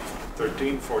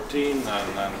 2013-14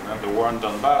 and the war in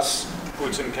Donbass,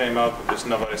 Putin came out with this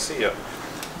Novorossiya,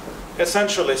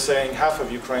 essentially saying half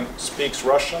of Ukraine speaks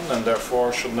Russian and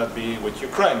therefore should not be with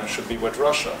Ukraine, it should be with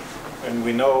Russia. And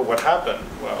we know what happened.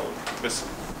 Well, this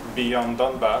beyond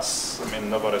Donbass, I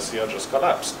mean, Novorossiya just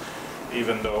collapsed,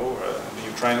 even though the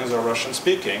Ukrainians are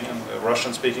Russian-speaking, and the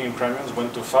Russian-speaking Ukrainians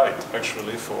went to fight,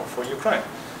 actually, for Ukraine.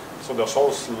 So this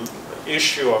whole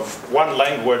issue of one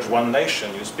language, one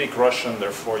nation, you speak Russian,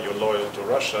 therefore you're loyal to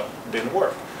Russia, didn't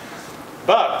work.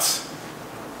 But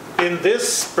in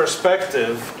this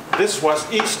perspective, this was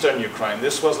Eastern Ukraine.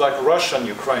 This was like Russian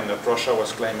Ukraine that Russia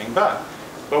was claiming back.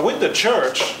 But with the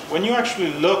church, when you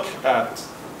actually look at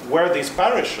where these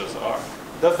parishes are,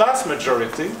 the vast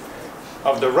majority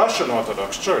of the Russian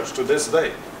Orthodox Church to this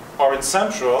day are in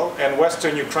central and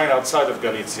western Ukraine outside of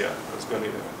Galicia.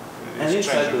 And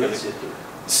inside Galicia too.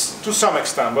 To some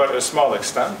extent, but a small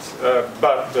extent.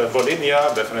 But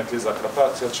Volhynia, definitely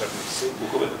Zakarpattia, Chernivtsi,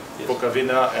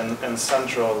 Bukovina, and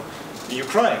central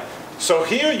Ukraine. So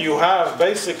here you have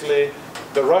basically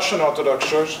the Russian Orthodox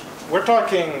Church. We're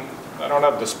talking, I don't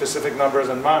have the specific numbers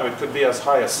in mind, it could be as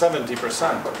high as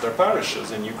 70% of their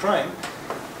parishes in Ukraine.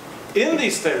 In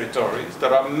these territories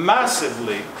that are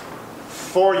massively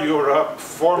for Europe,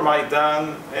 for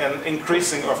Maidan, and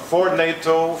increasing, or for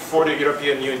NATO, for the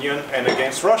European Union, and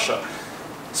against Russia.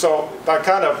 So that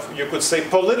kind of, you could say,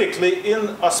 politically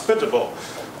inhospitable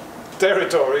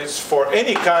territories for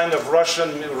any kind of Russian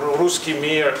Ruski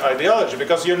mir ideology,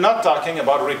 because you're not talking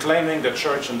about reclaiming the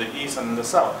church in the east and in the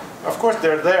south. Of course,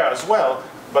 they're there as well,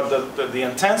 but the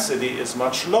intensity is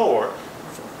much lower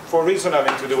for reason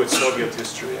having to do with Soviet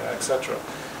history, etc.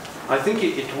 I think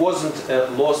it wasn't a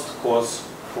lost cause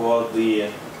for the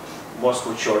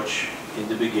Moscow Church in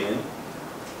the beginning.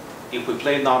 If we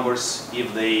play numbers,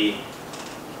 if they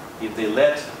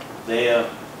let their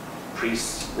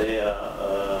priests, their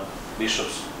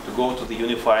bishops, to go to the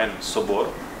unifying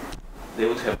Sobor, they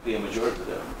would have been a majority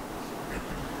there.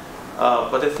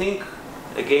 But I think,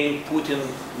 again, Putin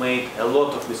made a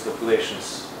lot of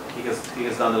miscalculations. He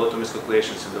has done a lot of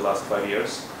miscalculations in the last 5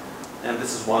 years, and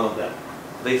this is one of them.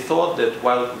 They thought that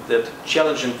while that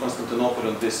challenging Constantinople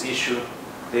on this issue,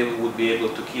 they would be able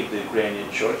to keep the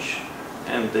Ukrainian church,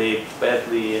 and they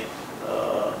badly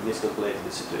miscalculated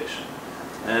the situation.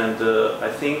 And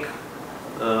I think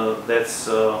that's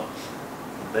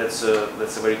That's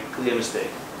a very clear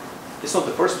mistake. It's not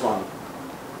the first one.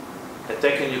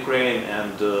 Attacking Ukraine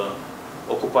and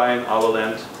occupying our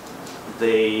land,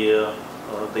 they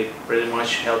pretty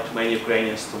much helped many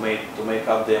Ukrainians to make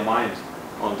up their mind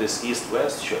on this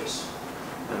East-West choice.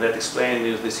 And that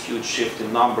explains this huge shift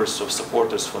in numbers of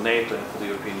supporters for NATO and for the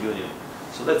European Union.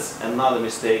 So that's another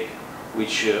mistake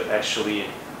which actually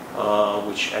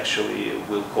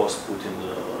will cost Putin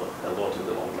a lot in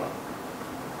the long run.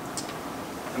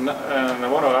 And I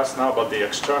want to ask now about the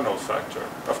external factor.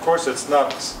 Of course, it's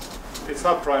not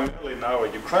primarily now a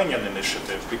Ukrainian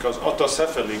initiative, because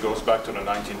autocephaly goes back to the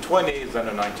 1920s, then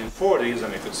the 1940s,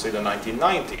 and you could say the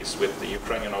 1990s with the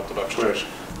Ukrainian Orthodox Church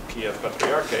Kiev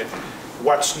Patriarchate.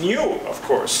 What's new, of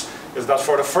course, is that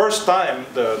for the first time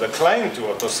the claim to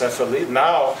autocephaly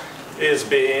now is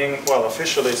being, well,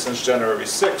 officially since January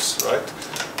 6th, right,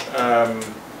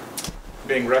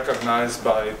 being recognized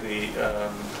by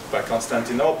by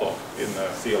Constantinople in a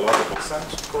theological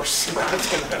sense, of course, not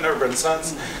in an urban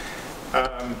sense.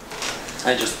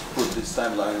 I just put this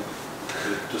timeline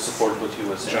to support what you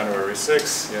were saying. January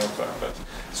 6th, yeah. But.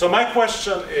 So my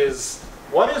question is,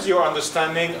 what is your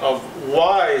understanding of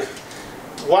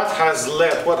what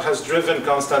has driven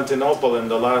Constantinople in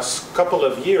the last couple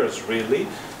of years, really,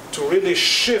 to really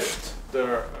shift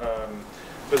their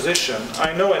position?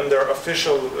 I know in their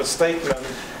official statement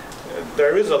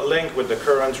there is a link with the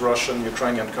current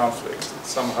Russian-Ukrainian conflict.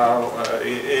 Somehow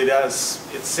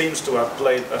it seems to have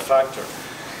played a factor.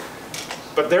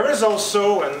 But there is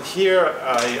also, and here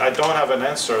I don't have an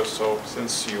answer, so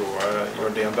since you're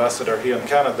the ambassador here in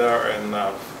Canada and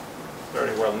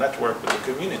very well networked with the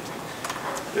community,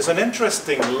 there's an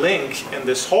interesting link in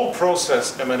this whole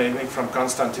process emanating from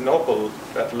Constantinople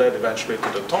that led eventually to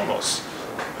the Tomos.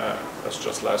 That's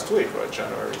just last week, right,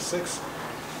 January 6th.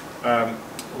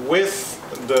 With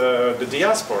the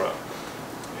diaspora,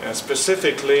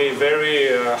 specifically very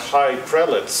high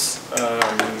prelates,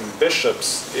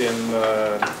 bishops in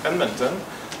Edmonton,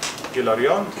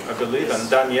 Hilarion, I believe, yes, and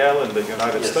Daniel in the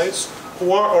United yes, States,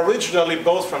 who are originally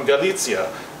both from Galicia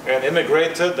and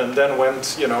immigrated and then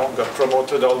went, got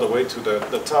promoted all the way to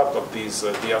the top of these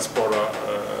diaspora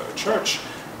church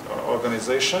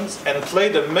organizations and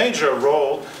played a major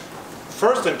role.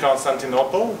 First in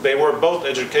Constantinople, they were both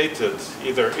educated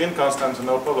either in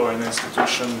Constantinople or in an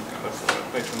institution kind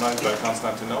of patronized by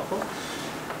Constantinople,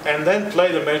 and then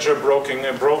played a major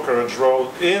brokerage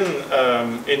role in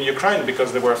Ukraine,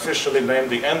 because they were officially named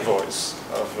the envoys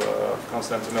of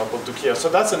Constantinople to Kiev. So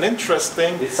that's an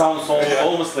interesting... It sounds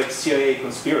almost like CIA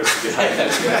conspiracy behind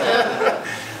it.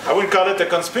 I wouldn't call it a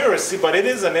conspiracy, but it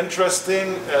is an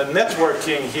interesting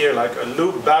networking here, like a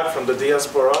loop back from the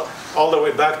diaspora all the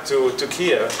way back to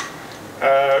Kiev,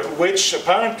 which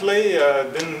apparently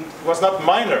was not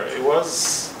minor. It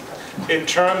was in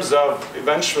terms of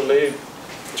eventually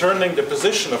turning the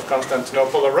position of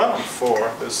Constantinople around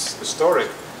for this historic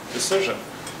decision.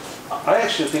 I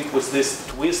actually think it was this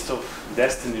twist of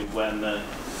destiny when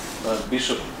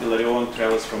Bishop Hilarion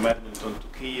travels from Edmonton to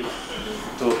Kiev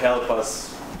to help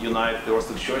us unite the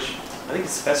Orthodox Church. I think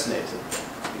it's fascinating,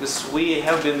 because we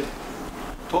have been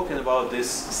talking about this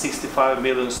 65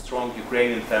 million strong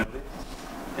Ukrainian family,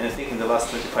 and I think in the last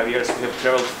 25 years we have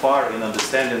traveled far in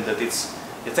understanding that it's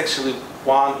actually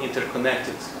one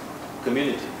interconnected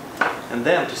community. And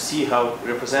then to see how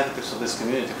representatives of this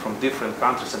community from different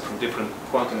countries and from different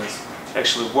continents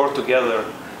actually work together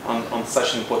on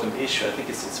such an important issue, I think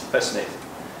it's fascinating.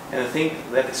 And I think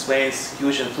that explains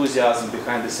huge enthusiasm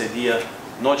behind this idea,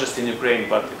 not just in Ukraine,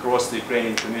 but across the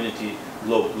Ukrainian community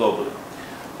globally.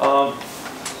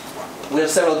 We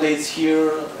have several dates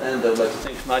here, and I'd like to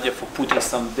thank Nadia for putting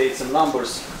some dates and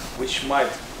numbers which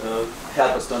might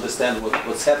help us to understand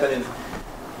what's happening.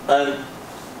 And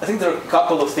I think there are a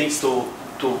couple of things to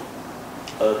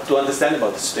understand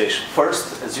about the situation.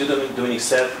 First, as you, Dominic,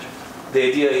 said, the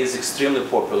idea is extremely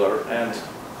popular, and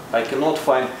I cannot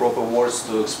find proper words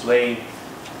to explain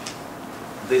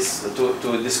this,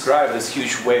 to describe this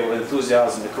huge wave of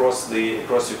enthusiasm across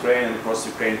Ukraine and across the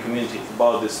Ukrainian community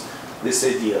about this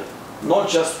idea. Not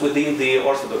just within the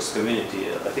Orthodox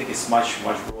community, I think it's much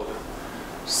broader.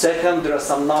 Second, there are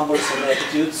some numbers and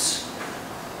attitudes,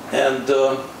 and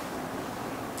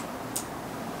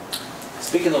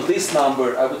speaking of this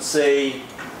number, I would say,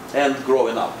 and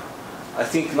growing up. I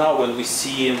think now when we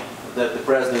see that the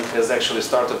president has actually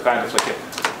started kind of like a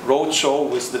roadshow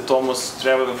with the Tomos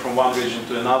traveling from one region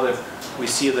to another, we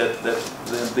see that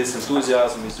this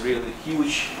enthusiasm is really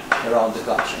huge around the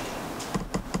country.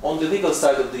 On the legal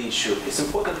side of the issue, it's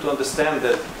important to understand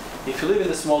that if you live in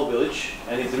a small village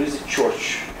and if there is a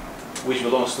church which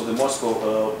belongs to the Moscow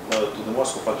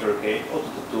Patriarchate or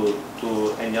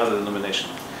to any other denomination.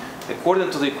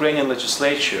 According to the Ukrainian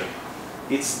legislature,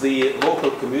 it's the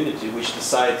local community which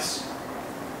decides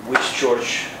which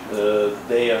church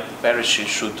their parish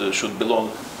should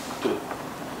belong to.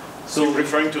 So you're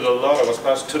referring to the law that was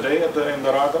passed today in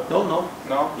the Rada? No.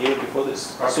 Year before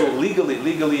this. Okay. So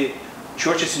legally,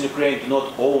 churches in Ukraine do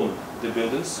not own the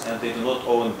buildings and they do not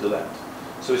own the land.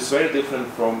 So it's very different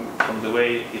from the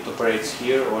way it operates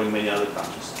here or in many other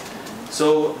countries.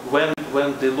 So when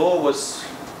the law was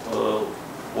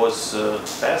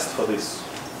passed for this,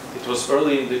 it was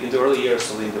early in the early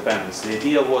years of the independence. The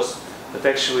idea was that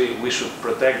actually we should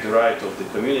protect the right of the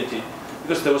community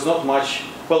because there was not much.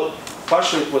 Well,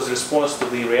 partially it was a response to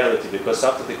the reality because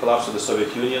after the collapse of the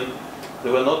Soviet Union,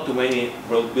 there were not too many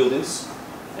buildings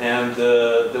and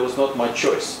there was not much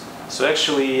choice. So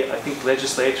actually, I think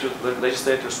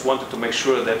legislators wanted to make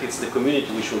sure that it's the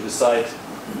community which will decide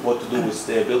what to do with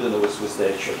their building or with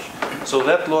their church. So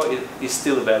that law is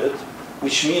still valid,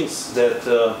 which means that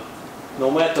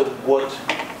no matter what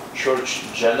church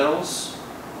generals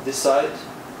decide,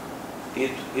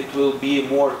 it will be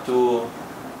more to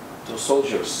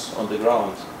soldiers on the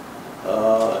ground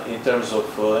in terms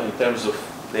of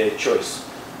their choice.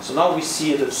 So now we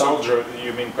see that soldier.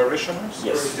 You mean parishioners?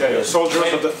 Yes. Yeah, yes. Soldiers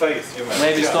maybe, of the faith. You mean?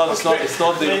 Maybe it's not the best.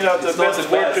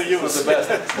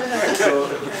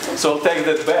 So I'll take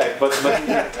that back. But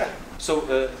so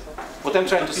what I'm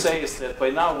trying to say is that by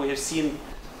now we have seen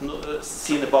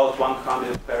about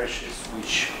 100 parishes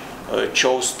which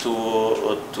chose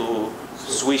to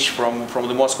switch from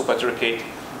the Moscow Patriarchate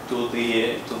to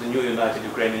the new United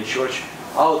Ukrainian Church.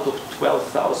 Out of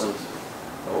 12,000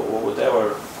 or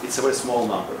whatever, it's a very small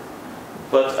number.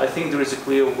 But I think there is a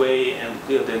clear way and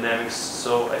clear dynamics.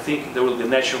 So I think there will be a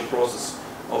natural process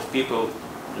of people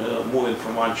moving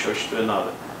from one church to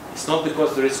another. It's not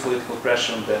because there is political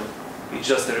pressure on them. It's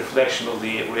just a reflection of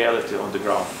the reality on the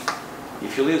ground.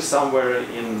 If you live somewhere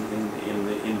in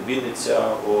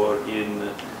Vinnytsia or in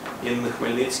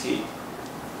Khmelnytsky,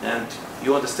 and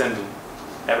you understand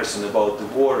everything about the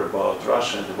war, about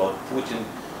Russia, and about Putin,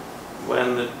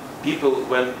 when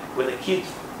a kid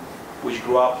which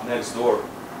grew up next door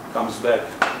comes back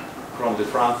from the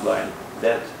front line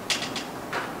dead,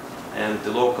 and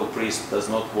the local priest does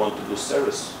not want to do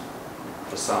service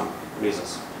for some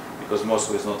reasons, because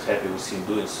Moscow is not happy with him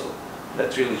doing so,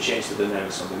 that really changed the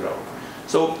dynamics on the ground.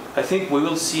 So I think we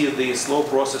will see the slow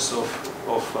process of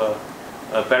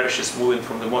parishes moving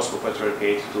from the Moscow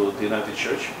Patriarchate to the United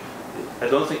Church. I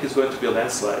don't think it's going to be a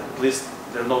landslide. At least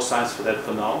there are no signs for that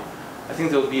for now. I think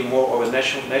there will be more of a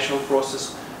national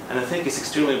process, and I think it's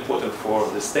extremely important for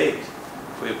the state,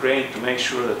 for Ukraine, to make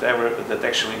sure that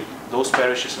actually those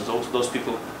parishes and those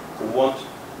people who want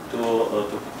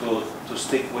to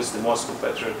stick with the Moscow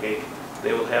Patriarchate,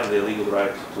 they will have the legal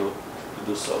right to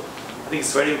do so. I think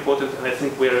it's very important, and I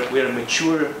think we're a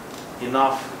mature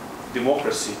enough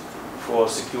democracy for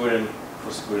securing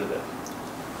that.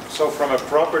 So from a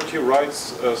property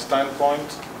rights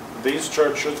standpoint, these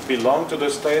churches belong to the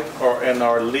state and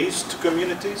are leased to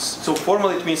communities? So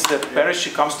formally it means that parish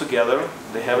comes together,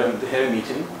 they have a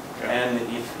meeting, and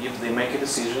if they make a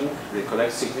decision, they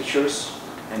collect signatures.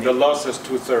 And the law says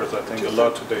 2/3, I think, the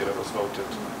law today that was voted.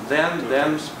 Then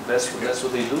that's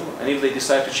what they do. And if they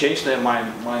decide to change their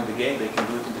mind again, they can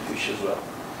do it in the future as well.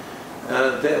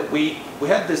 We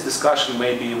had this discussion,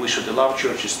 maybe we should allow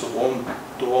churches to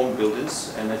own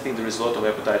buildings, and I think there is a lot of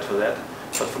appetite for that.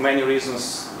 But for many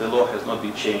reasons, the law has not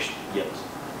been changed yet.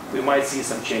 We might see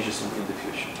some changes in the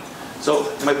future. So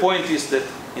my point is that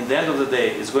in the end of the day,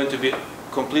 it's going to be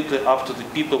completely up to the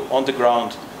people on the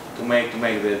ground to make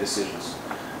their decisions.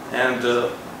 And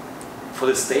for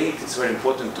the state, it's very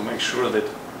important to make sure that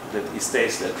it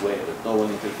stays that way, that no one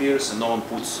interferes and no one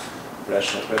puts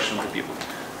pressure on the people.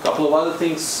 A couple of other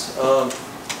things.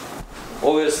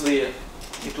 Obviously,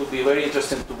 it will be very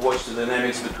interesting to watch the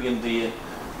dynamics between the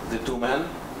two men.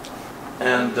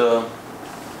 And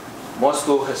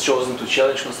Moscow has chosen to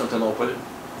challenge Constantinople.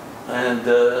 And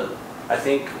I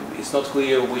think it's not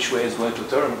clear which way it's going to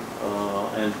turn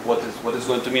and what it's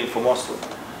going to mean for Moscow.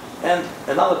 And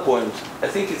another point, I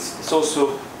think it's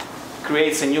also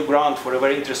creates a new ground for a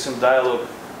very interesting dialogue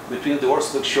between the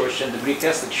Orthodox Church and the Greek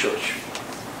Catholic Church.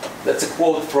 That's a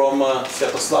quote from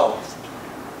Sviatoslav.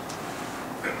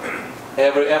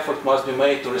 Every effort must be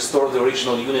made to restore the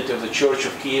original unity of the Church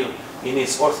of Kiev in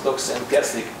its Orthodox and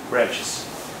Catholic branches.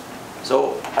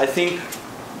 So I think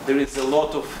there is a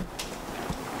lot of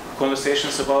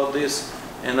conversations about this,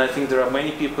 and I think there are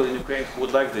many people in Ukraine who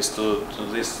would like this to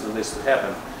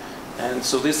happen. And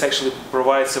so this actually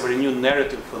provides a very new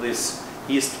narrative for this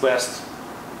East-West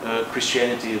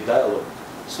Christianity dialogue.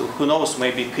 So who knows,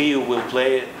 maybe Kyiv will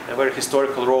play a very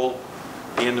historical role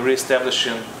in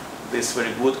re-establishing this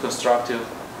very good, constructive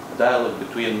dialogue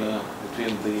between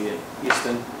the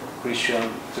Eastern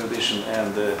Christian tradition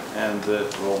and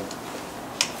Rome.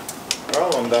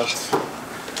 Well, on that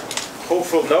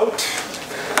hopeful note,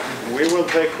 we will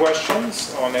take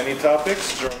questions on any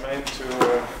topics germane to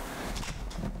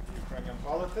Ukrainian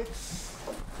politics.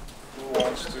 Who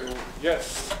wants to?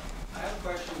 Yes. I have a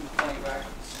question going back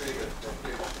to the Strait of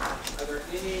Kerch. Are there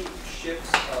any ships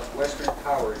of Western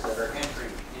powers that are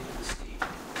entering into the sea?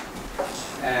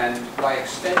 And by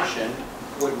extension,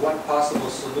 would one possible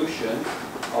solution,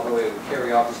 although it would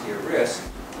carry obviously a risk,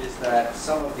 is that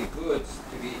some of the goods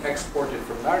to be exported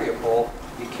from Mariupol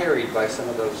be carried by some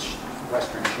of those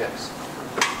Western ships?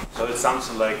 So it's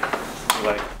something like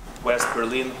West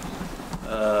Berlin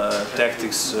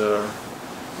tactics,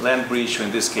 land bridge, or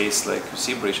in this case like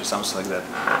sea bridge or something like that.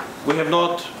 We have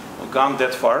not gone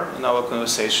that far in our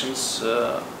conversations.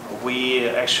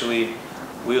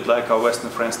 We would like our Western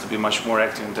friends to be much more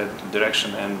active in that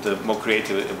direction and more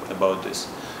creative about this.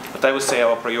 But I would say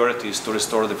our priority is to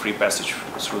restore the free passage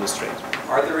through the strait.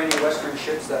 Are there any Western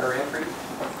ships that are entering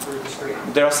through the strait?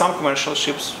 There are some commercial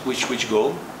ships which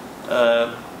go.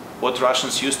 What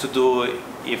Russians used to do,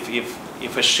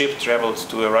 if a ship traveled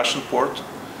to a Russian port,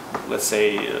 let's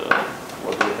say,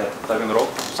 what do we have, Taganrog,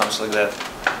 something like that,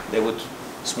 they would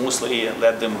smoothly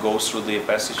let them go through the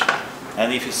passage.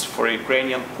 And if it's for a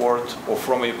Ukrainian port or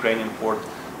from a Ukrainian port,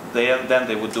 then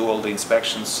they would do all the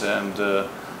inspections and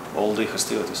all the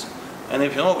hostilities. And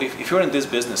if you're in this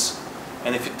business,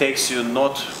 and if it takes you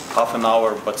not half an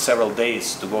hour but several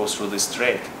days to go through this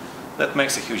strait, that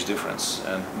makes a huge difference.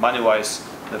 And money-wise,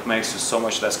 that makes you so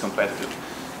much less competitive.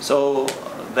 So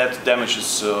that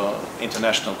damages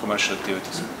international commercial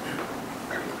activities.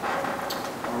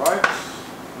 All right.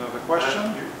 Another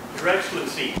question? Your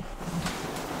Excellency,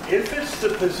 if it's the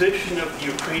position of the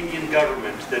Ukrainian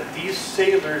government that these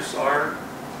sailors are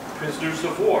prisoners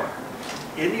of war,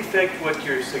 in effect what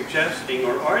you're suggesting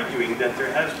or arguing that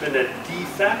there has been a de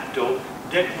facto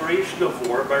declaration of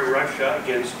war by Russia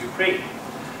against Ukraine.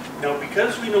 Now,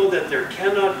 because we know that there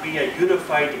cannot be a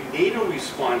unified NATO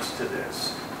response to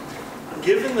this,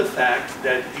 given the fact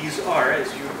that these are,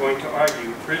 as you're going to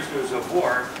argue, prisoners of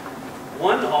war,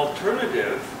 one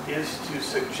alternative is to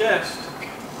suggest,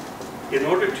 in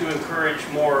order to encourage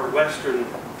a more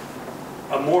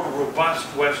robust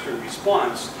Western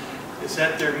response, is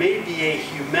that there may be a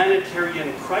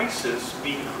humanitarian crisis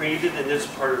being created in this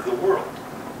part of the world.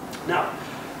 Now,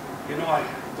 you know,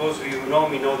 those of you who know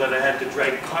me know that I had to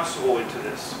drag Kosovo into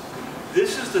this.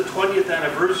 This is the 20th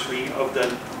anniversary of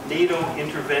the NATO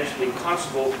intervention in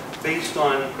Kosovo based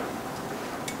on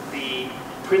the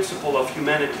principle of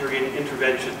humanitarian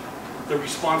intervention, the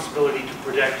responsibility to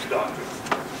protect doctrine.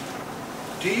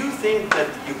 Do you think that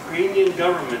the Ukrainian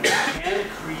government can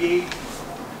create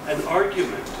an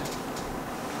argument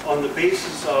on the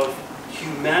basis of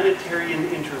humanitarian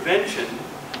intervention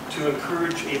to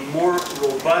encourage a more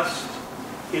robust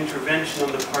intervention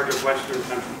on the part of Western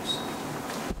countries?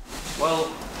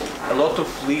 Well, a lot of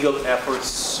legal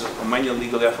efforts, many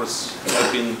legal efforts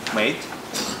have been made,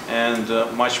 and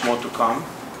much more to come.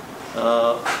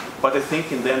 But I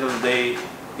think in the end of the day,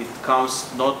 it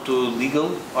comes not to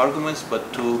legal arguments,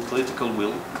 but to political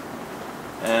will.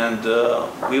 And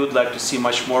we would like to see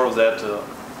much more of that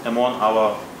among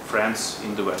our friends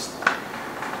in the West.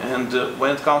 And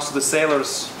when it comes to the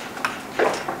sailors,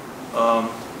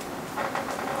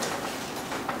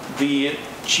 the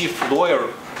chief lawyer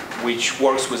which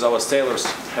works with our sailors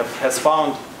has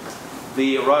found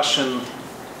the Russian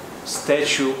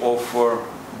statute of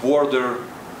border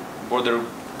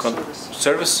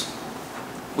service,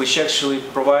 which actually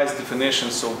provides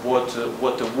definitions of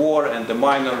what a war and a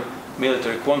minor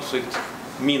military conflict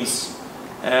means.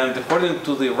 And according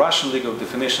to the Russian legal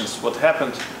definitions, what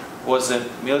happened was a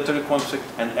military conflict,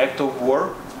 an act of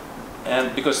war,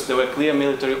 and because there were clear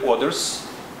military orders,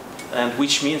 and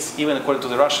which means, even according to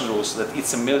the Russian rules, that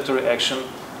it's a military action,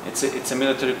 it's a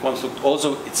military conflict,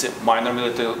 also it's a minor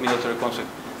military conflict.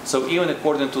 So even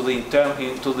according to the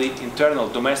internal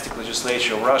domestic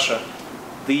legislation of Russia,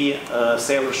 the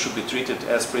sailors should be treated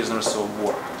as prisoners of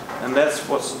war. And that's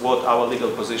what our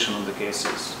legal position on the case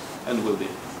is, and will be.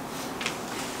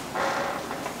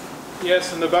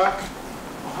 Yes, in the back.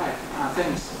 Hi,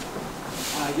 thanks.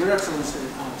 Your Excellency,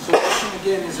 so the question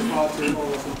again is about the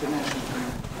role of international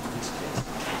community in this case.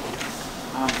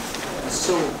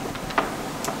 So,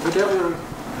 whatever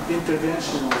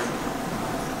intervention or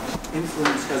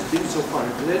influence has been so far,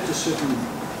 it led to certain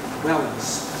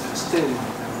balance, stalemate,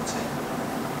 I would say.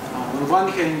 On one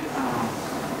hand,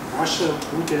 Russia,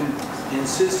 Putin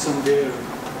insists on their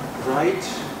right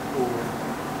or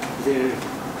their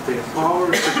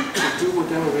power to do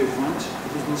whatever they want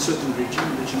within a certain region,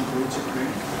 which includes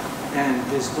Ukraine, and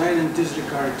this violent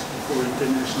disregard for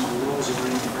international laws or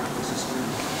any practices.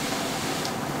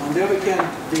 On the other hand,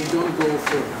 they don't go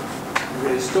further.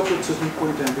 They stop at a certain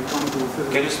point and they can't go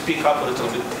further. Can you speak up a little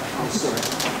bit? Oh, sorry.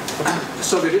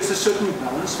 So there is a certain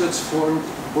balance that's formed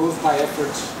both by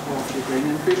efforts of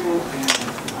Ukrainian people and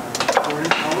foreign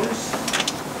powers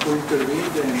who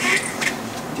intervened and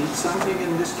did something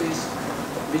in this case,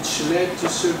 which led to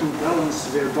certain balance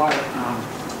whereby,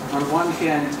 on one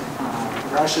hand,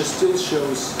 Russia still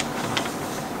shows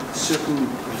certain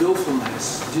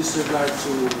willfulness, disregard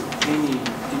to any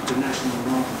international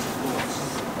norms of laws.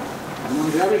 And on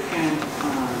the other hand,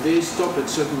 they stop at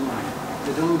certain line.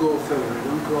 They don't go further, they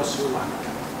don't cross the line.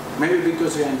 Maybe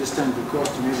because they understand the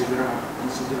cost, maybe there are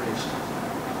considerations.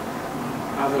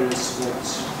 Others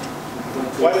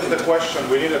What is the question?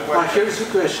 We need a question. Here's the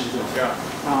question though. Yeah.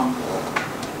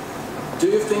 Do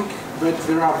you think that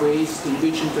there are ways in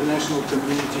which international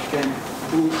community can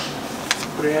push,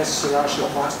 press Russia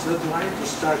past that line to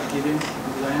start giving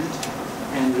land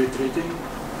and retreating,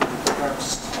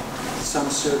 perhaps some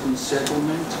certain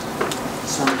settlement,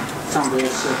 some way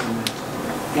of settlement?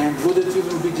 And would it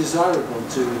even be desirable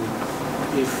to,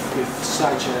 if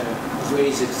such a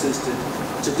ways existed,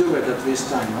 to do it at this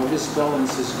time? Or this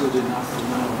balance is good enough for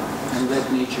now and let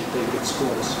nature take its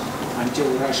course until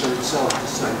Russia itself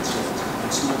decides that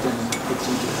it's not in its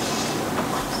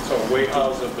interest? So way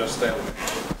out of the stalemate.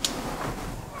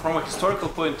 From a historical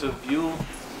point of view,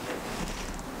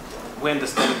 we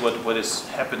understand what is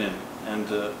happening, and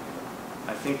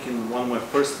I think in one of my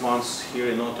first months here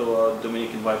in Ottawa,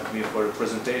 Dominic invited me for a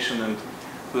presentation, and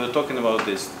we were talking about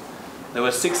this. There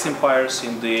were 6 empires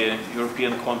in the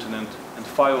European continent, and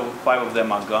five of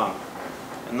them are gone.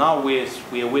 And now we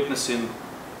are witnessing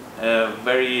a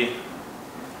very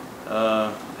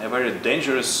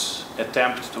dangerous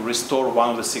attempt to restore one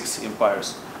of the 6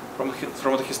 empires. From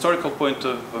the historical point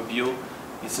of view,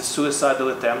 it's a suicidal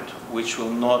attempt which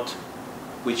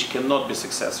cannot be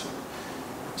successful.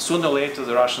 Sooner or later,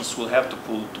 the Russians will have to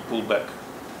pull back.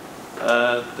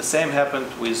 The same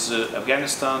happened with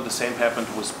Afghanistan. The same happened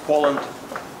with Poland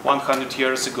 100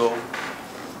 years ago.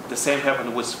 The same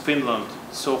happened with Finland.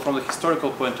 So, from the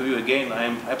historical point of view, again, I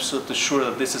am absolutely sure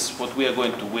that this is what we are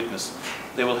going to witness.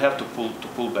 They will have to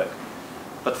pull back.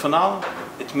 But for now,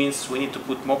 it means we need to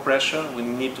put more pressure. We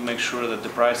need to make sure that the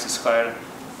price is higher.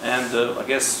 And I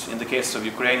guess in the case of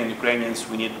Ukraine and Ukrainians,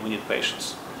 we need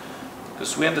patience.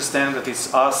 Because we understand that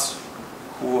it's us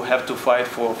who have to fight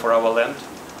for our land,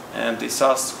 and it's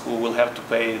us who will have to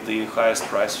pay the highest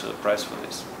price for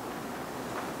this.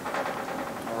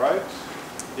 All right.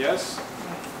 Yes?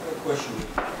 A question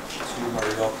to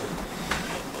Mariupol.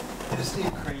 Is the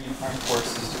Ukrainian armed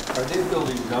forces, are they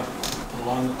building up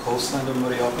along the coastline of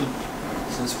Mariupol?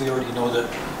 Since we already know that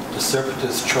the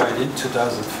separatists tried in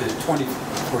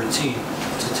 2014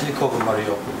 to take over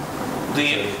Mariupol.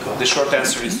 The short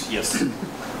answer is yes.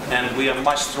 And we are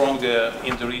much stronger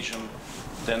in the region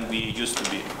than we used to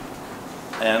be.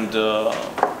 And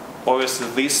obviously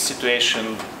this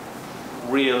situation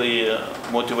really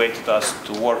motivated us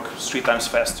to work 3 times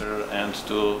faster and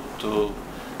to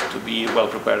be well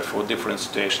prepared for different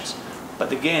situations.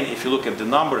 But again, if you look at the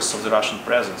numbers of the Russian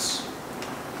presence,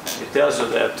 it tells you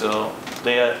that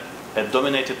they are a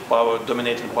dominating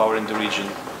power in the region.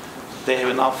 They have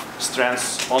enough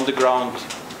strength on the ground,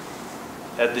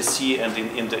 at the sea, and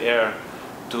in the air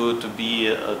to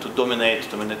dominate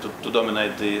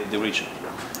the region.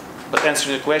 But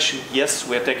answering the question, yes,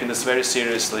 we are taking this very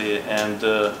seriously, and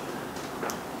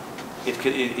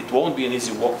it won't be an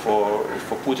easy walk for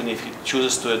Putin if he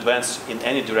chooses to advance in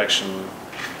any direction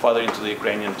further into the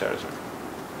Ukrainian territory.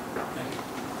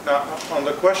 Now, on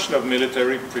the question of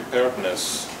military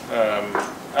preparedness,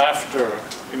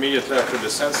 immediately after the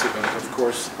incident, of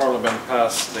course, Parliament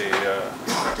passed the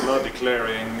law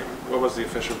declaring, what was the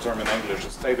official term in English, a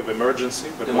state of emergency?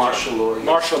 But the martial law. Yes.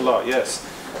 Martial law, yes.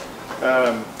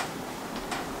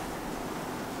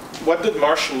 What did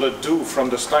martial law do from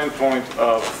the standpoint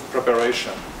of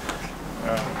preparation?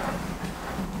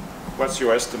 What's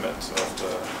your estimate of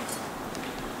the...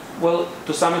 Well,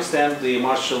 to some extent, the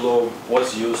martial law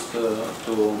was used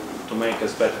to make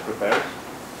us better prepared.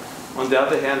 On the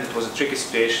other hand, it was a tricky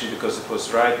situation because it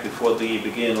was right before the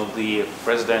beginning of the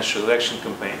presidential election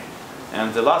campaign.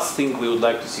 And the last thing we would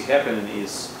like to see happening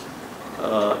is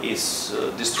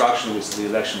destruction with the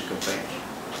election campaign.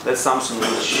 That's something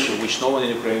which no one in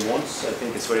Ukraine wants. I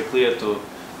think it's very clear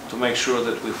to to make sure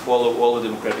that we follow all the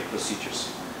democratic procedures.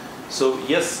 So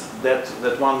yes, that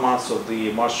 1 month of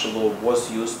the martial law was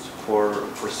used for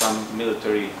some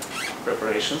military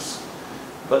preparations,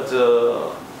 but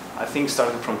I think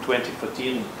starting from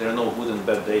 2014 there are no good and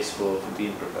bad days for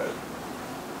being prepared.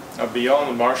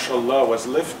 Beyond martial law was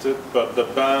lifted, but the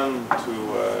ban to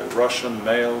Russian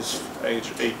males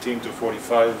aged 18 to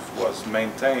 45 was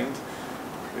maintained.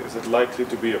 Is it likely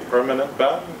to be a permanent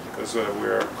ban? Because we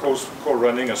are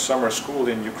co-running a summer school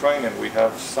in Ukraine, and we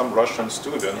have some Russian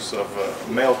students of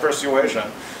male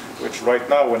persuasion, which right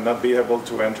now will not be able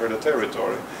to enter the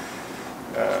territory.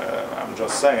 I'm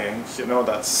just saying, you know,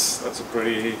 that's a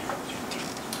pretty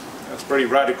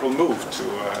radical move.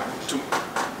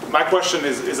 My question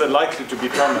is it likely to be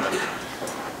permanent?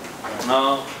 No,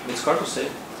 it's hard to say,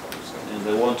 and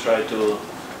I won't try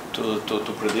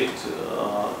to predict.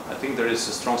 I think there is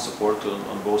a strong support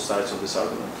on both sides of this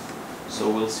argument. So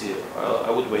we'll see.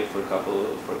 I would wait for a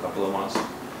couple of months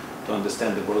to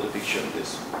understand the broader picture of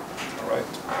this. All right.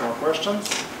 More questions?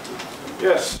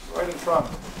 Yes, right in front.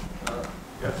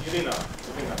 Yeah, Irina.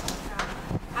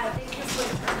 I thank you for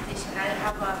the presentation. I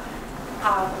have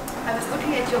I was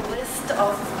looking at your list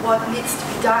of what needs to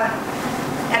be done,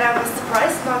 and I was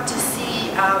surprised not to see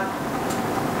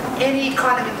any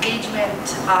kind of engagement,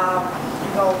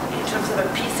 you know, in terms of a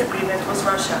peace agreement with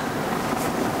Russia.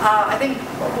 I think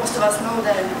most of us know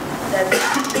that the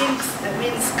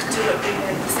Minsk II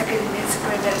agreement, the second Minsk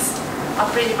agreements are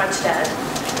pretty much dead.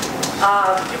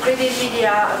 Ukrainian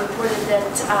media reported that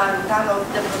none of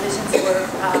the provisions were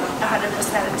 100%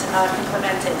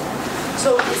 implemented.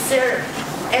 So is there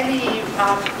any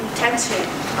intention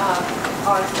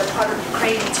on the part of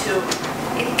Ukraine to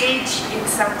engage in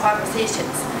some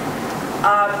conversations?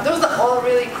 Those are all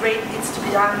really great needs to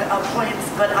be done points,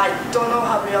 but I don't know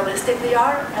how realistic they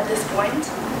are at this point.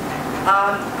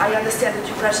 I understand that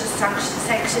you pressure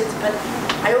sanctions, but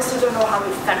I also don't know how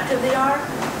effective they are,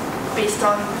 based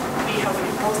on we have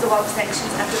imposed a lot of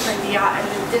sanctions after Crimea, and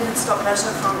it didn't stop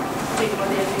Russia from doing what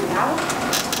they're doing now.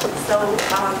 So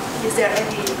is there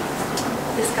any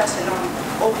discussion on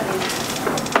opening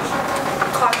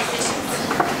conversations?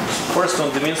 First,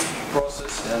 on the Minsk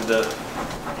process, and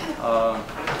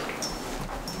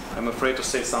I'm afraid to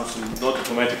say something not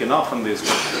diplomatic enough on this,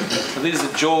 but this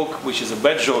is a joke, which is a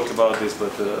bad joke about this,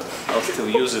 but I'll still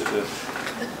use it.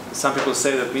 Some people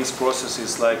say that Minsk process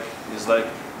is like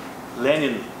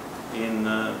Lenin in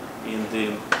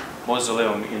the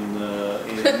mausoleum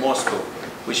in Moscow,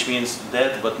 which means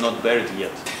dead but not buried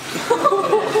yet.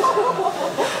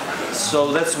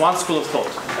 So that's one school of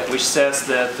thought, which says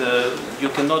that you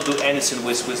cannot do anything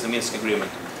with the Minsk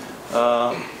agreement.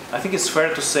 I think it's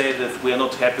fair to say that we are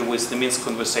not happy with the Minsk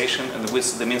conversation and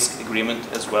with the Minsk agreement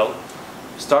as well.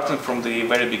 Starting from the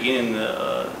very beginning,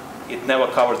 it never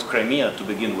covered Crimea to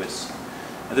begin with.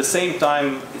 At the same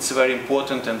time, it's a very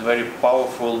important and very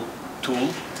powerful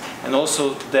tool, and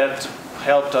also that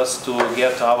helped us to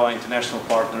get our international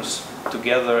partners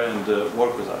together and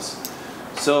work with us.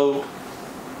 So,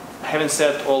 having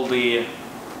said all the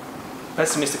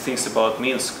pessimistic things about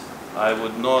Minsk, I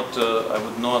would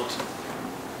not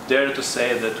dare to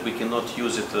say that we cannot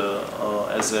use it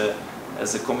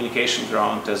as a communication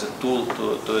ground, as a tool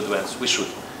to advance. We should,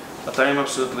 but I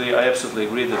absolutely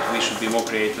agree that we should be more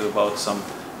creative about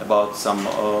some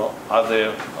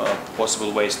other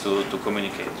possible ways to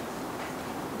communicate.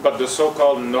 But the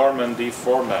so-called Normandy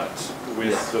format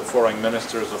with the foreign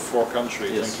ministers of 4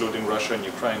 countries, including Russia and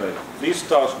Ukraine, these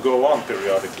talks go on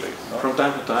periodically. No? From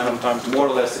time to time, more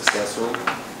or less successful.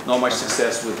 Not much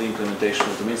success with the implementation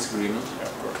of the Minsk agreement. Yeah,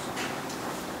 of course.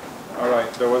 All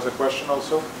right, there was a question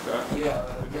also?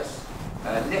 Yes.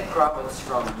 Nick Kravitz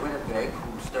from Winnipeg,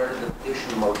 who started the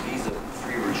petition about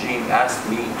visa-free regime, asked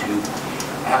me to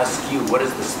ask you, what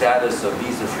is the status of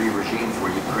visa-free regime for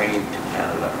Ukraine to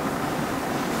Canada?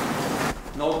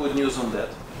 No good news on that.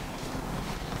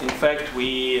 In fact,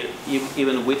 we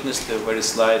even witnessed a very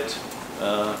slight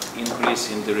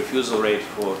increase in the refusal rate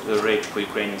for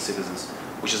Ukrainian citizens,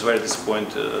 which is very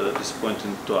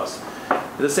disappointing to us.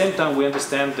 At the same time, we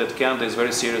understand that Canada is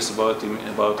very serious about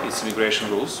its immigration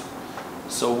rules.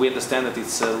 So we understand that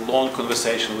it's a long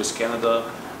conversation with Canada,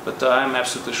 but I'm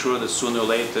absolutely sure that sooner or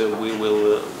later we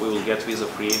will get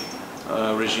visa-free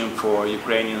regime for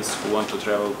Ukrainians who want to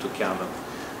travel to Canada.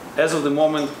 As of the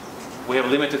moment, we have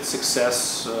limited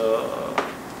success.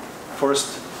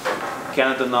 First,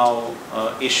 Canada now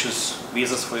issues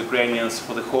visas for Ukrainians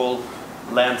for the whole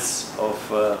length of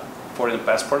foreign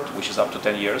passport, which is up to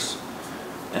 10 years.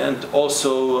 And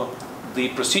also, the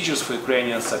procedures for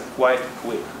Ukrainians are quite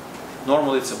quick.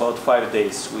 Normally it's about 5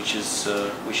 days, which is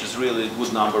really a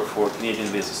good number for Canadian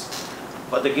visas.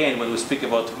 But again, when we speak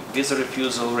about visa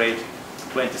refusal rate,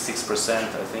 26%,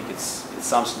 I think it's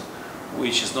something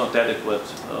which is not adequate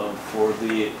for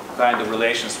the kind of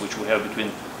relations which we have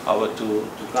between our two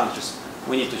countries.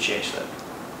 We need to change that.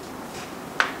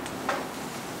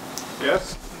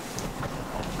 Yes?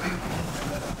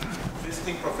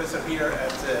 Visiting professor here at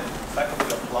the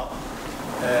Faculty of Law,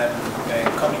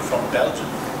 coming from Belgium,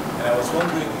 and I was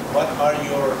wondering what are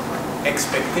your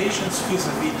expectations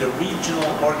vis-a-vis the regional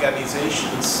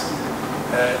organizations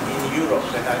in Europe,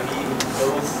 and I mean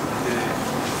both the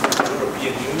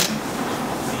European Union,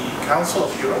 the Council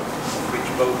of Europe, of which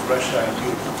both Russia and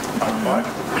you are part,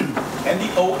 and the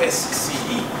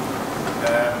OSCE.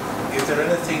 Is there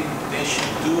anything they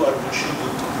should do or should do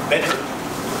better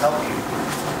to help you?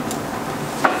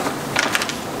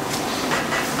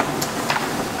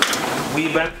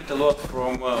 We benefit a lot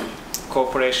from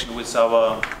cooperation with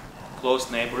our close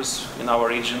neighbors in our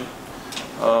region,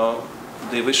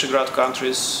 the Visegrad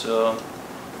countries,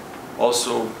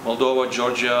 also Moldova,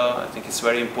 Georgia. I think it's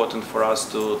very important for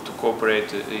us to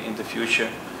cooperate in the future.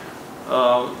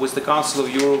 With the Council of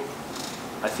Europe,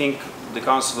 I think the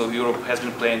Council of Europe has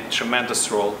been playing a tremendous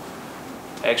role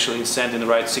actually in sending the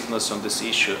right signals on this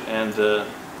issue, and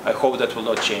I hope that will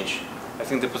not change. I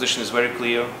think the position is very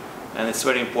clear, and it's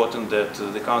very important that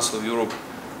the Council of Europe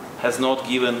has not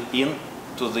given in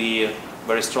to the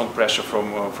very strong pressure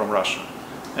from Russia.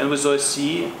 And with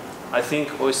OSCE, I think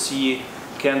OSCE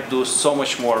can do so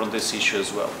much more on this issue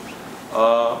as well.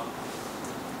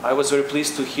 I was very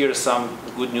pleased to hear some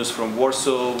good news from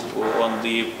Warsaw on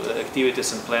the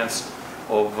activities and plans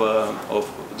of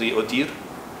the ODIHR.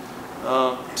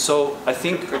 So I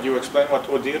think... Could you explain what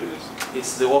ODIHR is?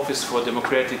 It's the Office for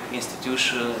Democratic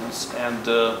Institutions and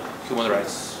Human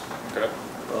Rights, okay.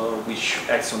 Which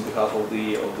acts on behalf of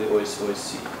the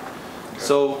OSCE. Okay.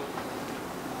 So,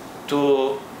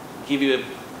 to give you a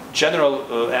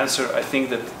general answer, I think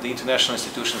that the international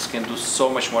institutions can do so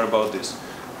much more about this.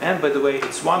 And by the way,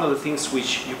 it's one of the things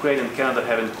which Ukraine and Canada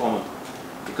have in common.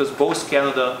 Because both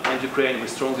Canada and Ukraine, we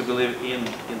strongly believe in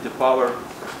the power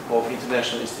of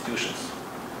international institutions.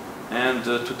 And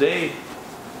today,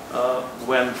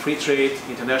 when free trade,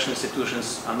 international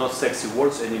institutions are not sexy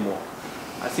words anymore,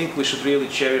 I think we should really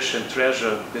cherish and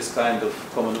treasure this kind of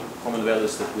common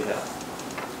values that we have.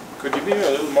 Could you be a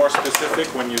little more specific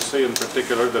when you say in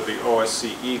particular that the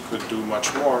OSCE could do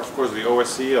much more? Of course, the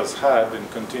OSCE has had and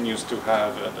continues to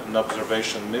have an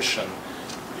observation mission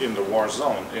in the war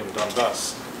zone in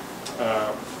Donbass.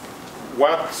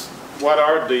 What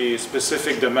are the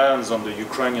specific demands on the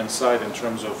Ukrainian side in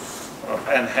terms of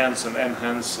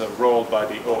enhance role by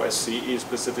the OSCE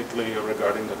specifically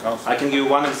regarding the conflict? I can give you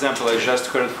one example. I just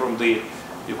heard from the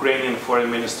Ukrainian Foreign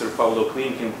Minister Pavlo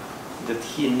Klinkin that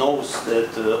he knows that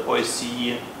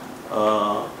OSCE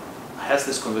has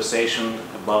this conversation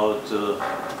about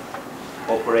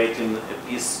operating a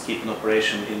peacekeeping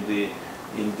operation in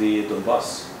the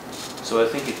Donbass. So I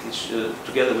think it's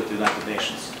together with the United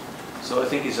Nations. So I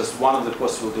think it's just one of the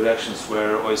possible directions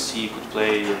where OSCE could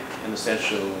play an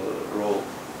essential role.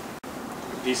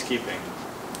 Peacekeeping,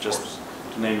 just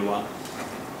to name one.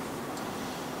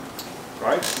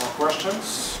 Right, more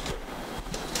questions?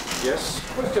 Yes?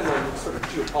 Question on sort of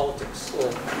geopolitics.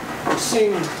 We're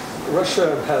seeing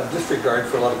Russia have disregard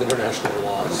for a lot of international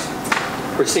laws.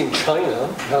 We're seeing China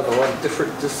have a lot of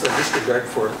disregard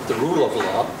for the rule of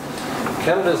law.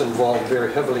 Canada is involved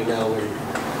very heavily now in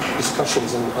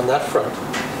discussions on that front.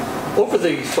 Over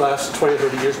the last 20 or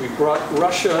 30 years, we brought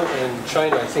Russia and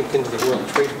China, I think, into the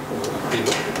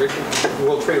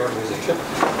World Trade Organization.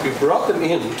 We brought them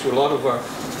into a lot of our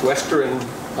Western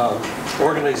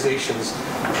organizations,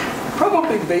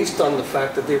 probably based on the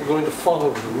fact that they were going to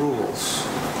follow the rules.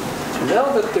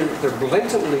 Now that they're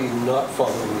blatantly not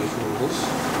following these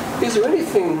rules, is there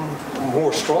anything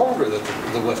more stronger that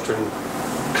the Western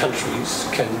countries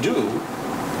can do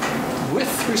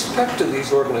with respect to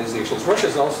these organizations? Russia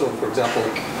is also, for example,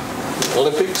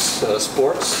 Olympics,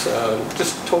 sports,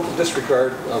 just total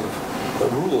disregard of the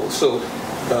rules. So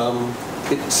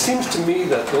it seems to me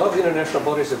that a lot of the international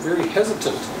bodies are very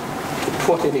hesitant to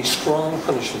put any strong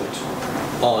punishment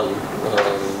on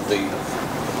the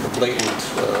blatant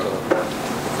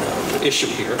issue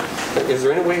here. Is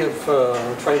there any way of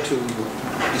trying to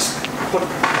put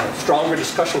a stronger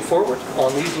discussion forward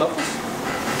on these levels?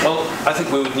 Well, I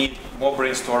think we would need more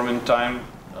brainstorming time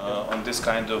on this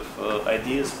kind of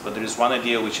ideas, but there is one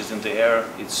idea which is in the air.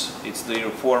 It's the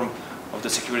reform of the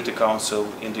Security Council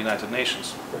in the United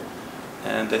Nations. Right.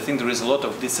 And I think there is a lot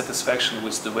of dissatisfaction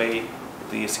with the way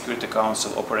the Security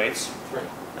Council operates. Right.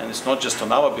 and it's not just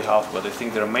on our behalf, but I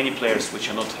think there are many players which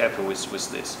are not happy with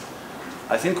this.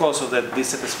 I think also that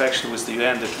dissatisfaction with the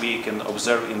UN that we can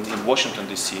observe in Washington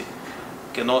DC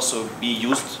can also be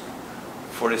used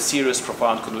for a serious,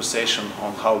 profound conversation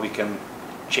on how we can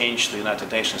change the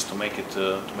United Nations to make it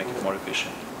more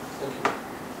efficient. Thank you.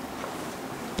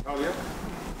 Oh, yeah?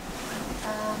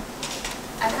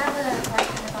 I have a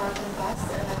question about Donbass.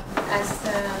 As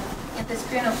in the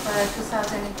spring of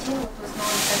 2018, what was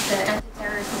known as the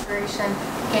anti-terrorist operation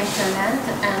came to an end,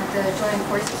 and the Joint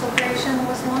Forces operation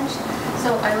was launched. So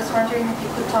I was wondering if you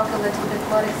could talk a little bit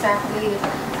what exactly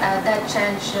that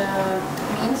change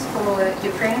means for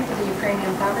Ukraine, for the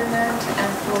Ukrainian government,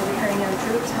 and for Ukrainian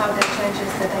troops, how that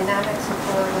changes the dynamics of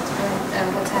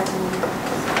what's happening.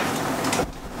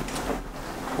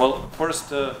 Well,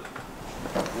 first,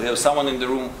 we have someone in the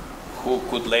room who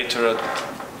could later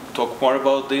talk more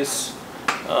about this.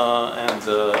 And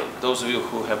those of you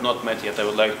who have not met yet, I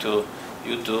would like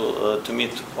you to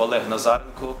meet Oleg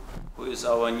Nazarenko, who is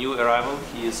our new arrival.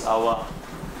 He is our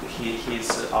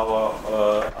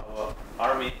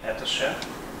army attaché,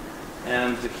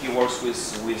 and he works with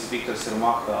Viktor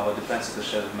Sermach, our defense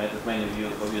attaché, that many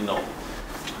of you know.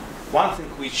 One thing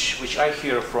which I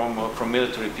hear from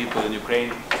military people in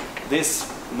Ukraine, this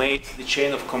made the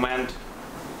chain of command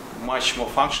much more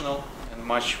functional and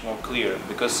much more clear,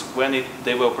 because when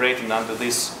they were operating under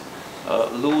this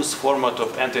loose format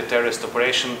of anti-terrorist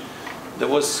operation, there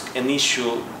was an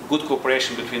issue. Good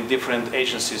cooperation between different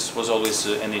agencies was always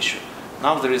an issue.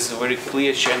 Now there is a very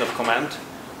clear chain of command,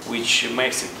 which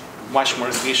makes it much more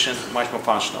efficient, much more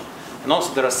functional. And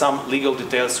also there are some legal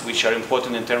details which are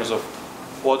important in terms of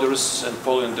orders and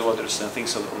following the orders and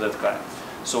things of that kind.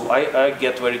 So I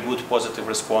get very good positive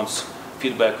response,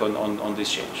 feedback on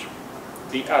this change.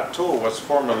 The ATO was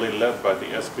formerly led by the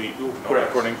SBU, no? Correct.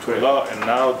 According to law, and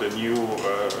now the new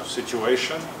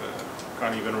situation,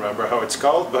 can't even remember how it's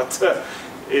called, but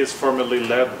is formally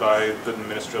led by the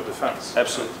Ministry of Defense.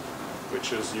 Absolutely.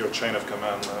 Which is your chain of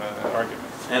command argument.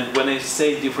 And when I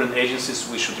say different agencies,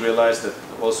 we should realize that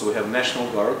also we have National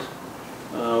Guard,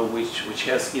 which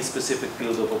has its specific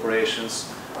field of operations,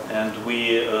 and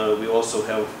we also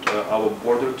have our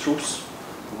border troops,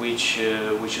 which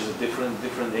is a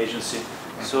different agency.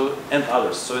 So, and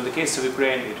others. So in the case of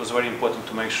Ukraine, it was very important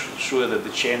to make sure that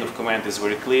the chain of command is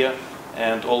very clear,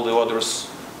 and all the orders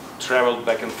traveled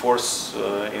back and forth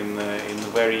in a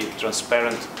very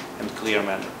transparent and clear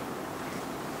manner.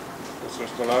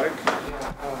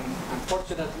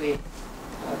 Unfortunately,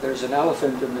 there's an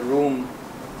elephant in the room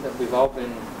that we've all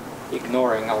been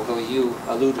ignoring, although you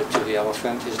alluded to the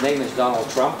elephant. His name is Donald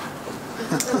Trump,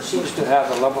 who seems to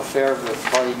have a love affair with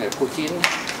Vladimir Putin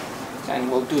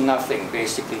and will do nothing,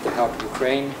 basically, to help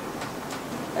Ukraine.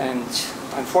 And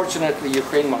unfortunately,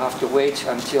 Ukraine will have to wait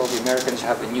until the Americans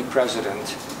have a new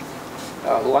president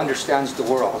who understands the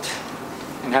world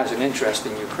and has an interest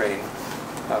in Ukraine,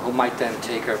 who might then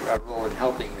take a role in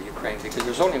helping Ukraine, because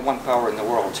there's only one power in the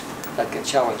world that can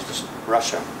challenge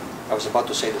Russia. I was about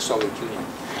to say the Soviet Union.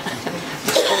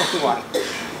 There's only one,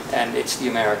 and it's the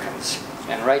Americans.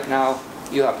 And right now,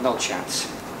 you have no chance,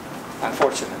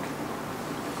 unfortunately.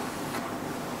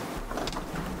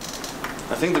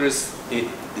 I think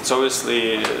it's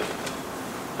obviously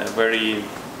a very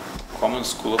common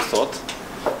school of thought,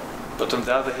 but on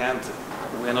the other hand,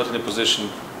 we are not in a position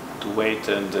to wait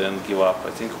and give up.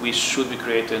 I think we should be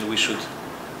creative, and we should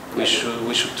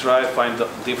try to find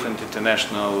different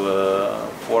international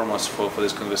formats for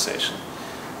this conversation.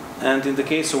 And in the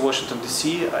case of Washington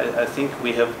DC, I think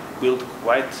we have built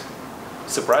quite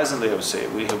surprisingly, I would say,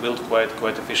 we have built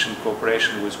quite efficient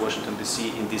cooperation with Washington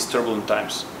DC in these turbulent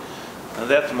times. And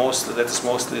that is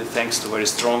mostly thanks to very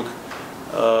strong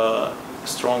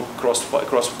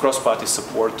cross-party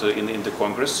support in the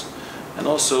Congress. And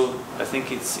also, I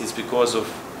think it's because of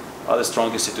other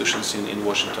strong institutions in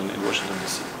Washington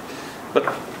DC. But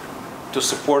to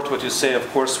support what you say, of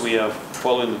course, we are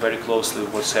following very closely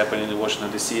what's happening in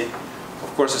Washington DC.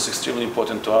 Of course, it's extremely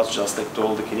important to us, just like to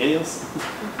all the Canadians.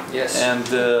 Yes. And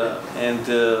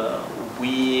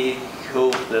we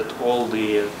hope that all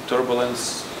the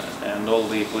turbulence and all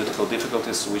the political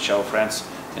difficulties which our friends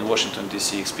in Washington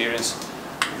DC experience,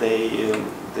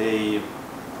 they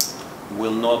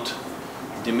will not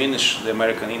diminish the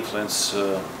American influence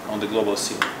on the global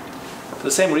scene. For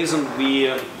the same reason, we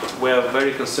were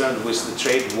very concerned with the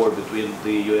trade war between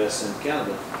the US and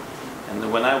Canada.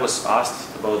 And when I was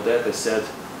asked about that, I said,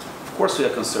 of course we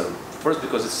are concerned. First,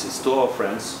 because it's to our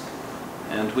friends,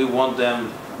 and we want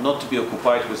them not to be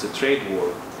occupied with the trade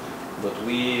war, but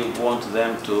we want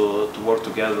them to work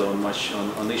together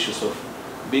on issues of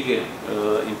bigger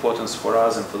importance for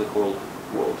us and for the whole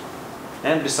world.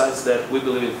 And besides that, we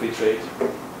believe in free trade.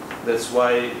 That's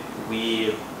why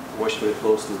we watch very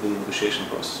closely the negotiation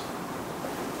process.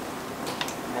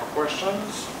 More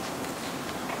questions?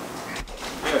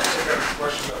 Yes, I got a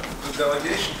question. The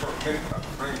delegation for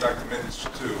bringing back the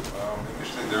Minsk too.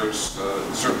 Initially, there's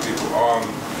certain people on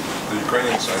the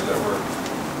Ukrainian side that were,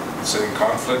 say, in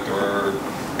conflict or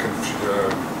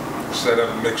said a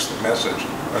mixed message.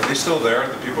 Are they still there?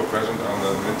 The people present on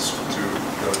the Minsk II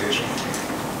delegation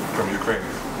from Ukraine?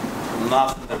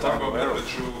 Nothing that I'm I'm aware of.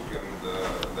 Medvedchuk and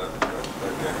that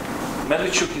gang.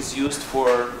 Medvedchuk is used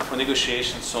for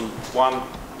negotiations on one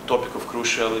topic of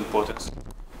crucial importance.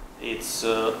 It's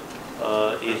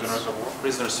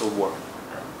prisoners of war.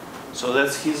 So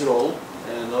that's his role,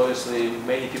 and obviously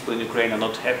many people in Ukraine are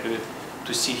not happy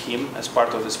to see him as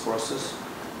part of this process.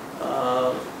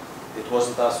 It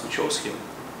wasn't us who chose him.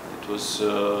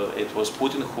 It was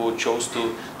Putin who chose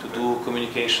to do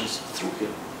communications through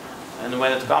him. And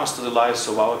when it comes to the lives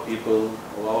of our people,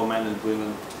 of our men and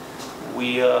women,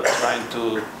 we are trying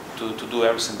to do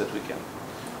everything that we can.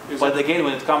 But again,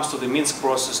 when it comes to the Minsk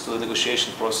process, to the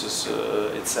negotiation process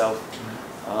itself,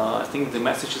 I think the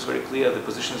message is very clear, the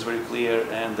position is very clear,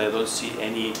 and I don't see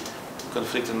any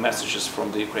conflicting messages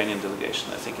from the Ukrainian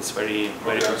delegation. I think it's very,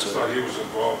 very conservative. I thought he was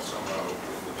involved somehow in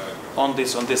the background.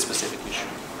 On this specific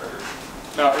issue.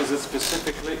 Now, is it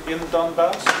specifically in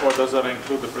Donbass, or does that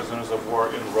include the prisoners of war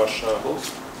in Russia? Both.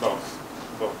 Both.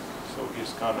 So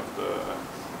he's kind of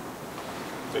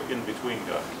the in-between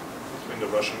guy between the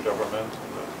Russian government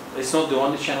and the... It's not the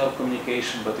only channel of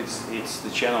communication, but it's the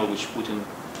channel which Putin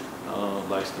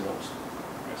likes the most.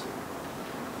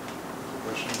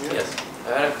 Question here? Yes, I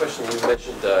had a question. You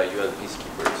mentioned UN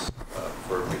peacekeepers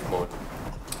for a brief moment.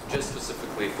 Just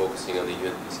specifically focusing on the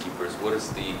UN peacekeepers, what is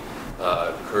the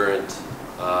current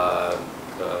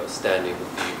standing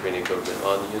with the Ukrainian government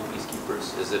on the UN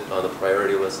peacekeepers? Is it on the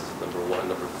priority list? Is it number 1,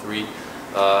 number 3?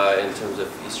 In terms of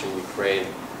Eastern Ukraine,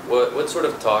 what sort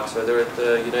of talks are there at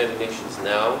the United Nations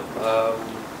now?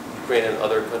 Ukraine and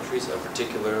other countries, and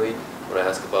particularly when I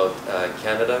ask about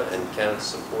Canada and Canada's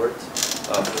support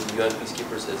for the UN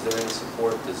peacekeepers, is there any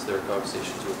support? Is there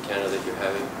conversations with Canada that you're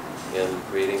having in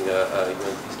creating a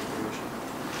UN peacekeeping mission?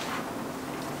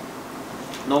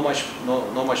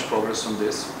 No much progress on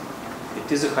this.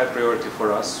 It is a high priority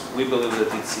for us. We believe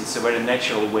that it's a very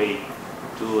natural way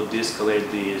to de-escalate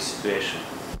the situation.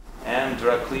 And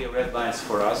there are clear red lines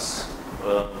for us.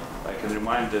 I can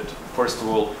remind that, first of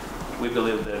all, we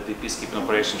believe that the peacekeeping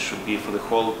operation should be for the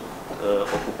whole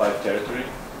occupied territory,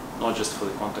 not just for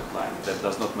the contact line. That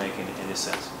does not make any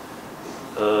sense.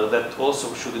 That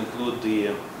also should include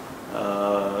the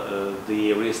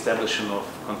re-establishment of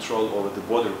control over the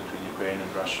border between Ukraine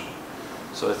and Russia.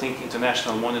 So I think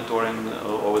international monitoring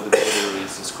over the border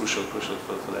is crucial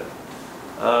for that.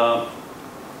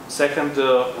 Second,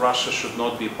 Russia should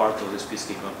not be part of this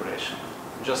peacekeeping operation,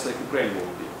 just like Ukraine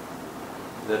will be.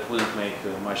 That wouldn't make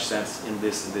much sense in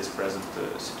this present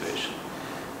situation.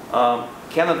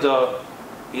 Canada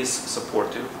is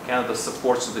supportive. Canada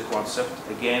supports the concept.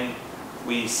 Again,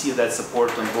 we see that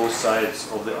support on both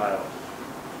sides of the aisle.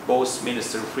 Both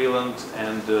Minister Freeland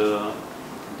and the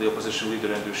opposition leader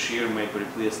Andriy Shevchenko made very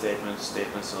clear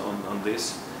statements on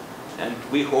this. And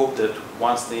we hope that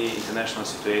once the international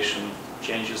situation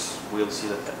changes, we'll see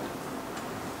that happen.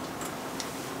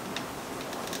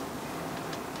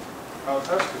 I'll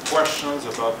ask you questions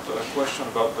about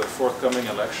the forthcoming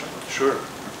election. Sure.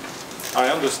 I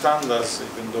understand that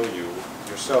even though you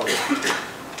yourself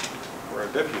were a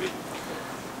deputy,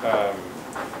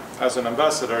 as an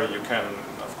ambassador, you can,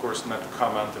 of course, not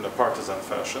comment in a partisan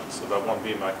fashion. So that won't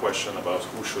be my question about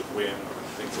who should win or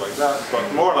things like that,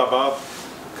 but more about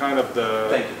kind of the.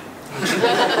 Thank you.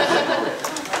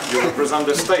 You represent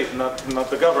the state, not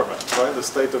the government, right? The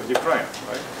state of Ukraine,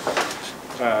 right?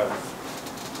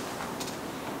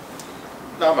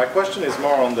 Now, my question is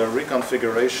more on the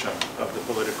reconfiguration of the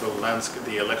political landscape,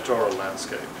 the electoral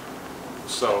landscape.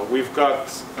 So we've got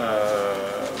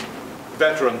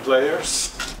veteran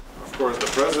players, of course, the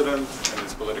president and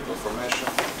his political formation,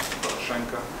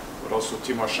 Poroshenko, but also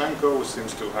Tymoshenko, who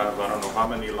seems to have, I don't know how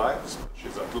many lives.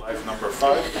 She's at life number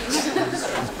 5.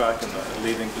 She's back in the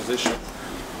leading position.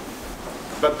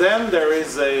 But then there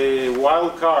is a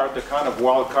wild card, the kind of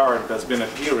wild card that's been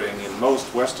appearing in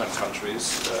most Western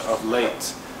countries of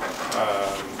late.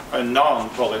 A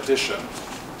non-politician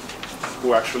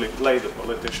who actually played a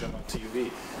politician on TV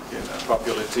in a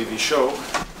popular TV show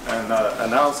and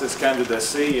announced his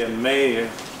candidacy and may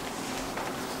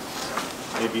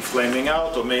be flaming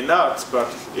out or may not, but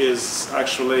is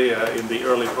actually in the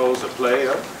early polls a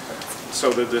player.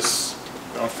 So that this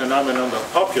phenomenon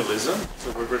of populism.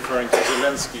 So we're referring to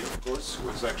Zelensky, of course, who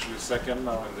is actually second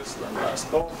now in this last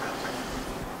poll.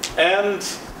 And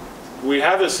we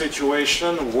have a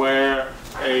situation where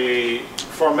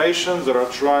formations that are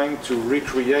trying to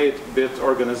recreate a bit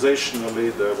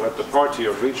organizationally what the Party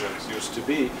of Regions used to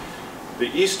be, the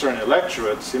Eastern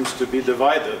electorate seems to be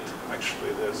divided,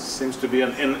 actually. There seems to be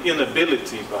an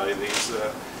inability by these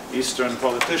Eastern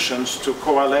politicians to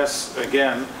coalesce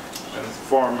again and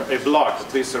form a bloc,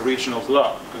 at least a regional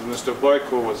bloc. Because Mr.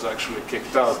 Boyko was actually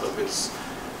kicked out of his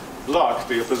bloc,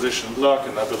 the opposition bloc,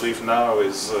 and I believe now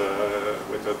is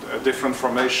with a different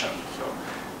formation.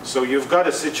 So you've got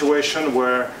a situation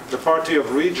where the Party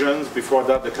of Regions, before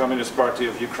that the Communist Party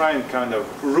of Ukraine, kind of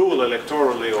rule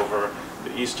electorally over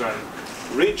the Eastern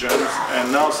regions,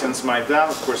 and now since Maidan,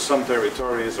 of course, some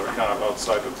territories are kind of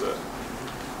outside of the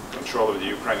control of the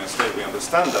Ukrainian state. We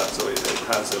understand that, so it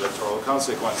has electoral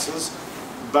consequences.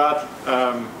 But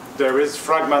there is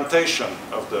fragmentation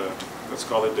of the, let's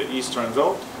call it the Eastern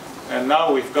vote, and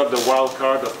now we've got the wild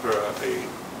card of the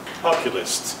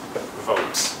populist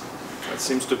votes. That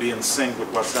seems to be in sync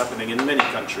with what's happening in many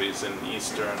countries in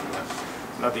Eastern,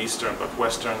 not Eastern, but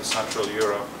Western, Central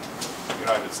Europe,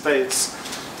 United States.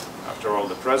 After all,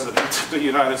 the president of the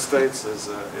United States is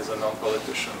a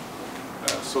non-politician.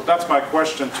 So that's my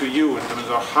question to you in terms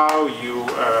of how you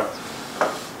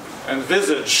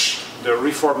envisage the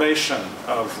reformation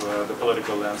of the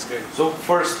political landscape. So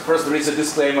first there is a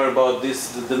disclaimer about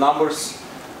this, the numbers.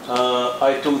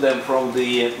 I took them from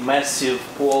the massive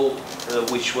poll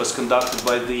which was conducted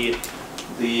by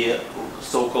the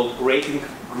so-called rating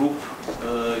group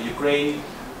Ukraine.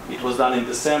 It was done in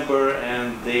December,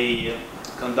 and they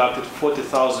conducted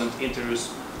 40,000 interviews,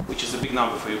 which is a big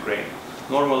number for Ukraine.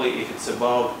 Normally, if it's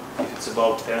about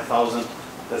 10,000,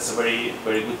 that's a very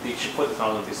good picture.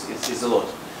 40,000 is a lot,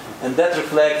 and that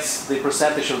reflects the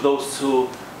percentage of those who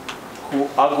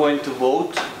are going to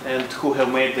vote and who have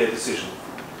made their decision.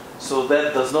 So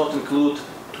that does not include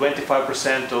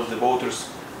 25% of the voters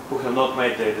who have not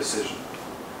made their decision.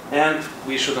 And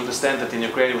we should understand that in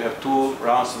Ukraine we have 2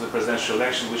 rounds of the presidential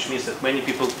election, which means that many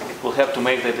people will have to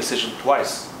make their decision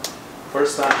twice.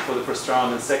 First time for the first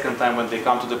round, and second time when they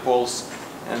come to the polls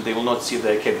and they will not see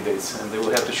their candidates, and they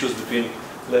will have to choose between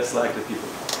less likely people.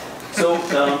 So,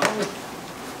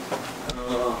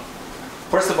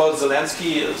 first about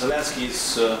Zelensky. Zelensky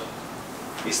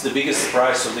is the biggest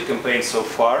surprise of the campaign so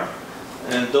far.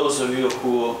 And those of you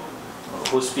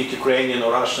who speak Ukrainian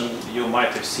or Russian, you might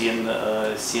have seen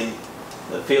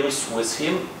films with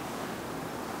him.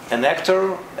 An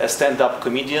actor, a stand-up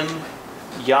comedian,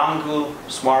 young,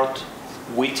 smart,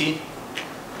 witty,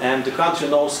 and the country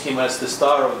knows him as the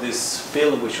star of this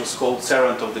film, which was called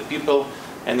Servant of the People,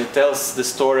 and it tells the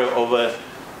story of a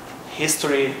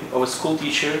school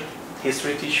teacher,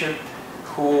 history teacher,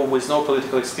 who, with no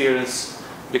political experience,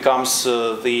 becomes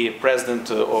the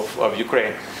president of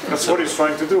Ukraine. That's what he's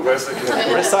trying to do, basically.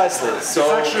 Precisely. So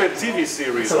it's actually a TV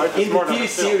series, so right? In the TV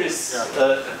series,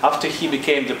 after he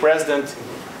became the president,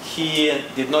 he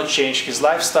did not change his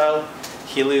lifestyle.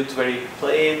 He lived very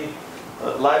plain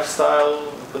lifestyle,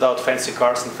 without fancy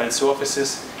cars and fancy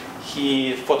offices.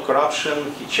 He fought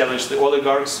corruption, he challenged the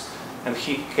oligarchs, and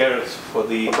he cared for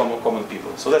the common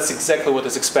people. So that's exactly what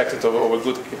is expected of a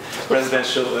good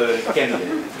presidential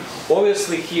candidate.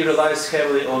 Obviously, he relies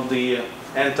heavily on the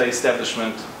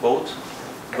anti-establishment vote,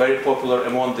 very popular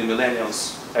among the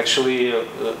millennials, actually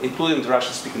including the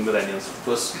Russian-speaking millennials,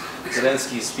 because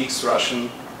Zelensky speaks Russian.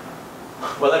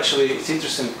 Well, actually, it's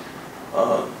interesting.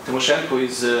 Tymoshenko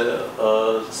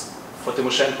for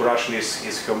Tymoshenko, Russian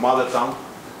is her mother tongue.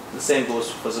 The same goes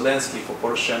for Zelensky, for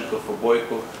Poroshenko, for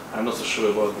Boyko. I'm not so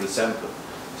sure about Gritsenko.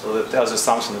 So that tells us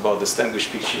something about the distinguished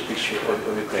picture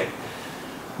of Ukraine.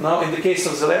 Now, in the case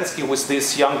of Zelensky, with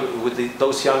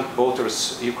those young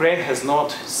voters, Ukraine has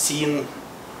not seen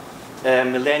a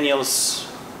millennials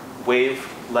wave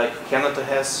like Canada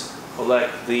has, or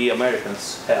like the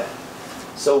Americans have.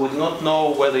 So we do not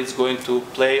know whether it's going to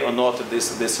play or not at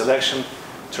this election.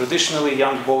 Traditionally,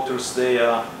 young voters, they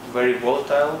are very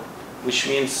volatile, which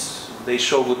means they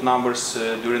show good numbers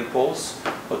during polls,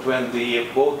 but when the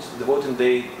voting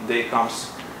day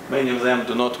comes, many of them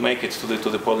do not make it to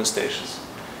the polling stations.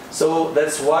 So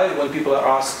that's why when people are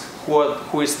asked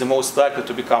who is the most likely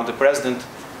to become the president,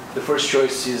 the first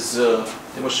choice is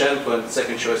Tymoshenko and the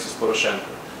second choice is Poroshenko.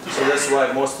 So that's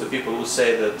why most of the people will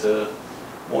say that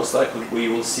most likely we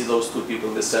will see those two people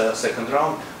in the second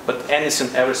round, but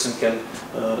everything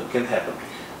can happen.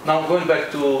 Now, going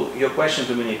back to your question,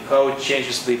 Dominique, how it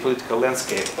changes the political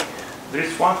landscape. There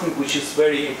is one thing which is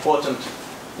very important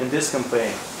in this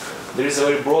campaign. there is a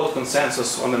very broad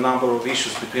consensus on a number of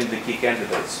issues between the key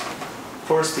candidates.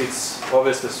 First, it's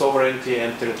obviously sovereignty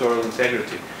and territorial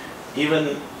integrity.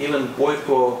 Even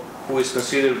Boyko, who is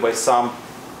considered by some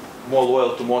more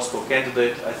loyal to Moscow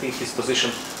candidate, I think his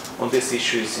position on this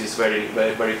issue is very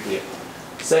clear.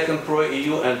 Second,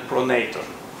 pro-EU and pro-NATO.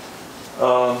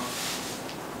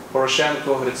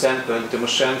 Poroshenko, Gritsenko, and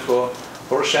Tymoshenko.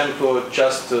 Poroshenko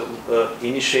just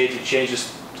initiated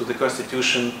changes to the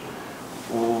constitution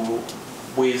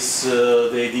with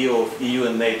the idea of EU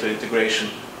and NATO integration.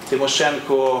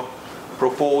 Tymoshenko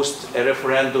proposed a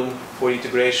referendum for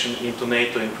integration into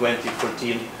NATO in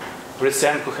 2014.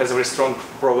 Gritsenko has a very strong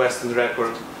pro-Western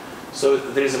record, so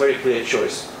there is a very clear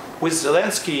choice. With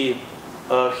Zelensky,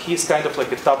 he's kind of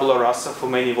like a tabula rasa for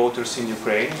many voters in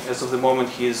Ukraine. As of the moment,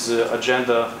 his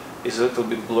agenda is a little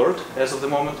bit blurred as of the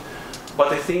moment.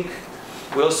 But I think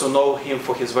we also know him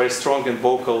for his very strong and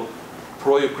vocal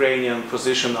pro-Ukrainian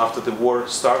position after the war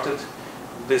started.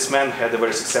 This man had a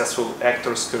very successful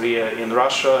actor's career in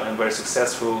Russia and very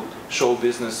successful show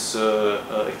business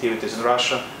activities in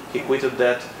Russia. He quitted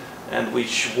that, and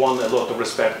which won a lot of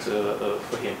respect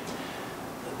for him.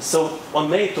 So on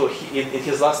NATO, in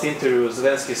his last interview,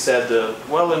 Zelensky said,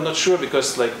 well, I'm not sure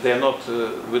because like they're not,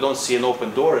 we don't see an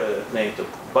open door at NATO.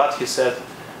 But he said,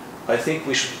 I think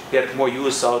we should get more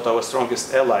use out of our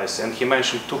strongest allies. And he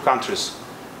mentioned two countries,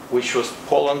 which was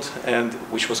Poland and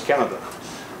which was Canada.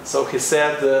 So he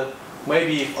said,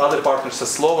 maybe if other partners are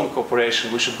slow on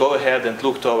cooperation, we should go ahead and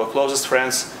look to our closest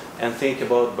friends and think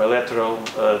about bilateral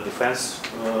defense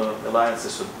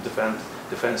alliances or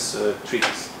defense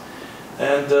treaties.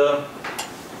 And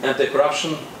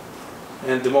anti-corruption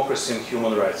and democracy and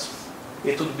human rights.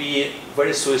 It would be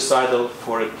very suicidal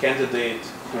for a candidate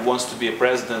who wants to be a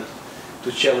president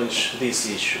to challenge this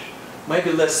issue.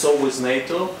 Maybe less so with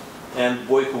NATO, and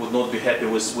Boyko would not be happy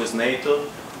with NATO,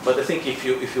 but I think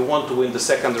if you want to win the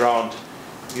second round,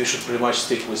 you should pretty much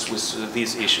stick with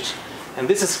these issues. And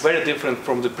this is very different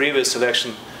from the previous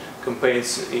election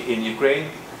campaigns in Ukraine.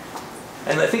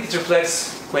 And I think it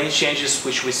reflects many changes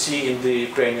which we see in the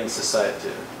Ukrainian society.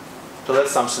 So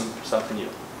that's something new.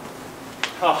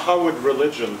 How would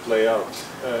religion play out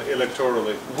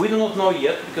electorally? We do not know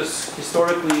yet, because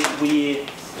historically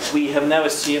we have never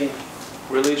seen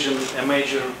religion a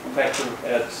major factor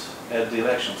at the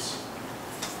elections.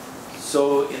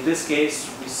 So in this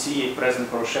case, we see President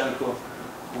Poroshenko,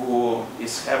 who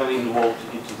is heavily involved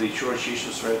into the church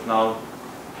issues right now.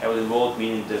 Heavily involved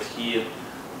meaning that he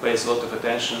pays a lot of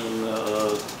attention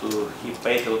he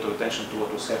paid a lot of attention to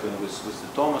what was happening with the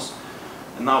Thomas.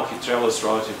 And now he travels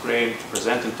throughout Ukraine,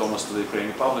 presenting Thomas to the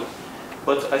Ukrainian public.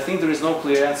 But I think there is no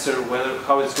clear answer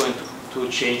how it's going to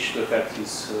change to affect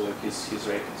his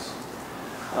ratings.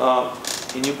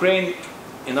 In Ukraine,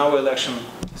 in our election,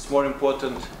 it's more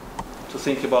important to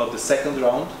think about the second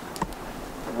round,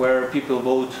 where people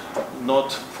vote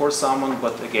not for someone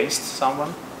but against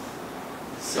someone.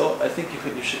 So I think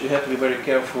you have to be very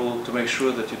careful to make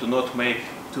sure that you do not make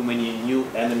too many new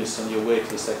enemies on your way to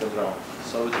the second round.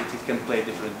 So it can play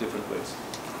different ways.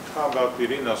 How about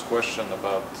Irina's question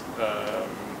about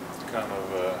kind of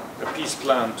a peace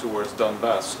plan towards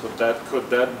Donbass? Could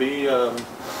that be a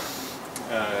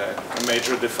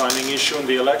major defining issue in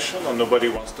the election, or nobody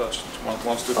wants to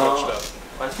touch that?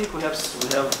 I think we have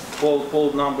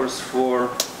poll numbers for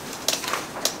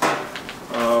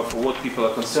what people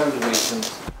are concerned with. And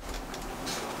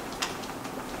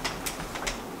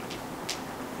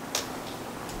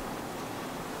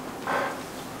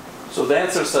so the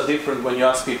answers are different when you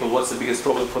ask people what's the biggest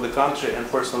problem for the country and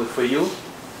personally for you.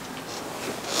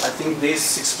 I think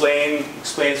this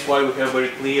explains why we have very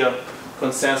clear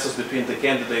consensus between the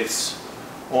candidates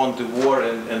on the war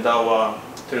and our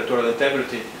territorial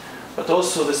integrity. But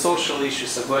also the social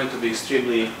issues are going to be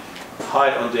extremely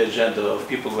high on the agenda of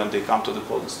people when they come to the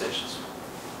polling stations.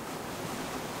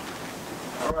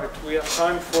 All right, we have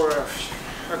time for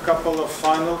a couple of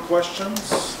final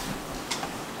questions.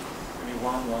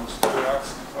 Anyone wants to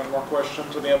ask one more question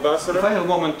to the ambassador? If I have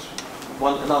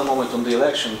another moment on the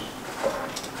election,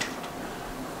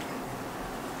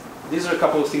 these are a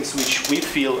couple of things which we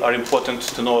feel are important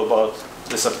to know about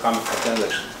this upcoming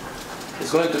election.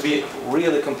 It's going to be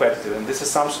really competitive, and this is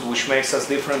something which makes us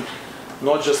different,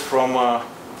 not just from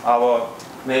our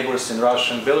neighbors in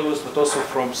Russia and Belarus, but also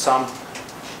from some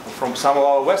of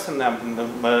our Western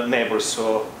neighbors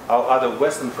or our other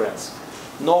Western friends.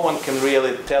 No one can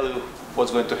really tell you what's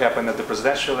going to happen at the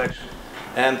presidential election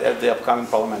and at the upcoming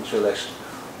parliamentary election,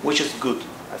 which is good.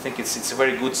 I think it's a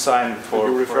very good sign for...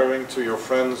 Are you referring to your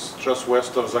friends just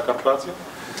west of Zakarpattia?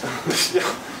 Yeah.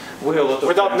 We have a lot of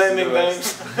Without friends in naming the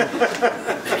US.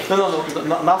 names.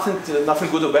 No, nothing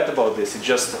good or bad about this. It's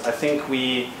just I think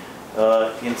we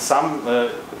in some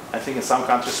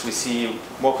countries we see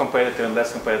more competitive and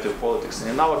less competitive politics. And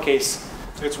in our case,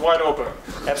 it's wide open.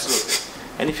 Absolutely.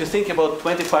 And if you think about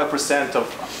 25%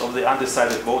 of the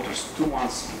undecided voters 2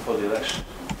 months before the election,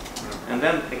 and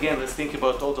then again let's think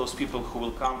about all those people who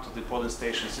will come to the polling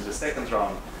stations in the second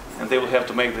round, and they will have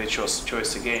to make their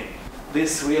choice again.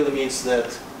 This really means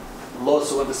that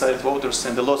lots of undecided voters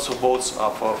and lots of votes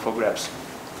are for grabs.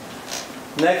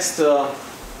 Next,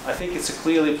 I think it's a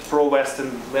clearly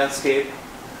pro-Western landscape.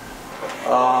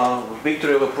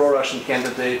 Victory of a pro-Russian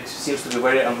candidate seems to be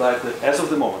very unlikely as of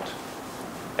the moment.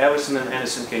 Everything and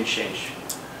anything can change.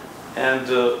 And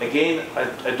again,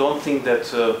 I don't think that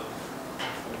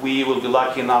we will be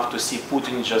lucky enough to see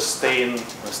Putin just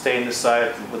staying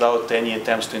aside without any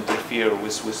attempts to interfere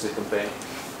with the campaign.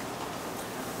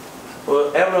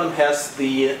 Everyone has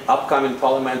the upcoming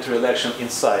parliamentary election in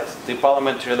sight. The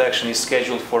parliamentary election is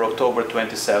scheduled for October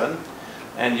 27,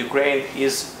 and Ukraine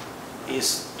is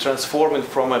transforming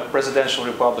from a presidential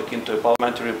republic into a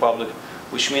parliamentary republic,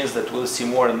 which means that we'll see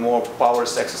more and more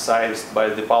powers exercised by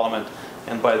the parliament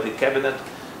and by the cabinet.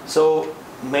 So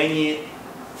many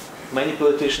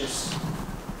politicians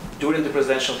during the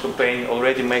presidential campaign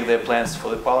already make their plans for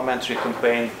the parliamentary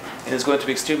campaign, and it's going to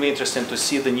be extremely interesting to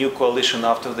see the new coalition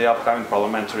after the upcoming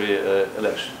parliamentary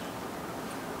election.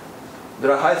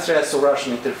 There are high threats of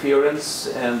Russian interference,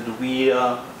 and we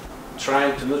are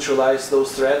trying to neutralize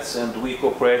those threats, and we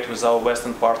cooperate with our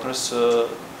Western partners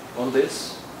on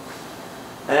this.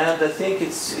 And I think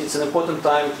it's an important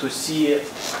time to see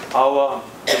our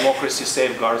democracy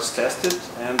safeguards tested,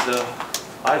 and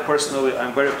I personally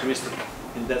am very optimistic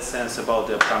in that sense about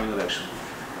the upcoming election.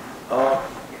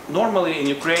 Normally in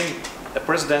Ukraine, a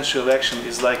presidential election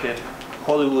is like a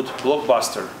Hollywood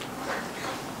blockbuster,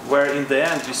 where in the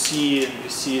end you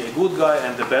see a good guy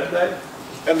and a bad guy.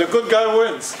 And the good guy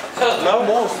wins. No,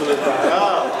 most of the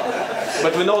time.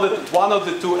 But we know that one of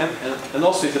the two, and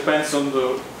also it depends on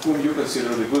whom you consider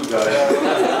the good guy.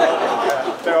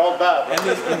 They're all bad. And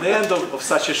in the end of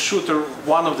such a shooter,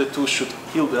 one of the two should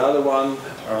kill the other one,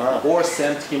 or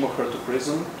send him or her to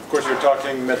prison. Of course, you're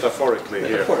talking metaphorically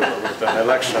here with an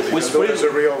election. With a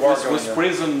real war with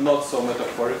prison, not so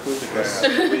metaphorically, because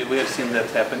we have seen that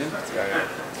happening.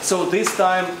 So this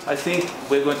time, I think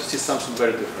we're going to see something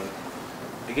very different.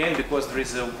 Again, because there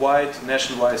is a wide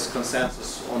nationwide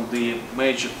consensus on the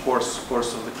major course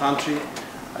of the country.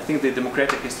 I think the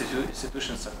democratic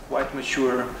institutions are quite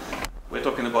mature. We're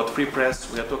talking about free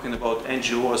press. We are talking about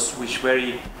NGOs,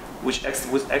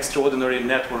 with extraordinary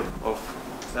network of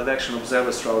election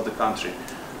observers throughout the country.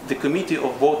 The Committee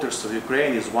of Voters of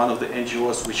Ukraine is one of the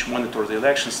NGOs which monitor the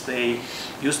elections. They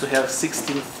used to have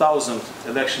 16,000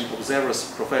 election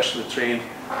observers professionally trained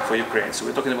for Ukraine. So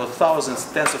we're talking about thousands,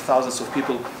 tens of thousands of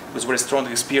people with very strong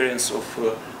experience of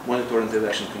monitoring the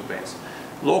election campaigns.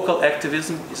 Local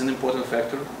activism is an important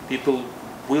factor. People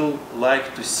will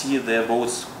like to see their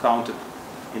votes counted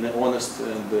in an honest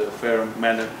and fair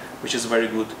manner, which is very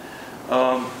good.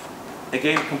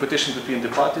 Again, competition between the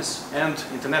parties and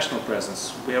international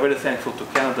presence. We are very thankful to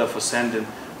Canada for sending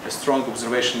a strong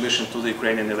observation mission to the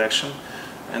Ukrainian election,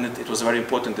 and it was a very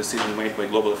important decision made by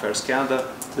Global Affairs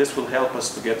Canada. This will help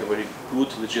us to get a very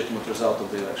good, legitimate result of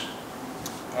the election.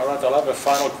 All right, I'll have a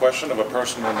final question of a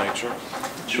personal nature.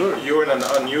 Sure. You're in an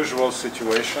unusual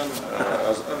situation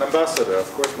as an ambassador. Of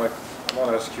course, I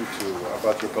want to ask you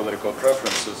about your political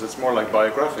preferences. It's more like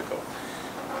biographical.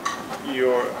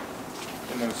 You're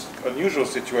in an unusual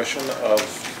situation of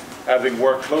having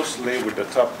worked closely with the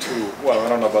top two, well, I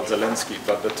don't know about Zelensky,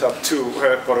 but the top two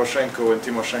Poroshenko and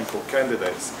Timoshenko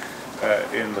candidates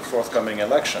in the forthcoming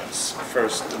elections.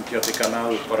 First in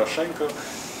Kiev-Kanal Poroshenko,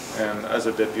 and as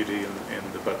a deputy in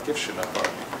the Batkivshina party.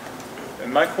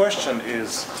 And my question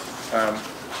is,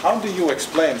 how do you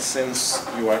explain, since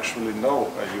you actually know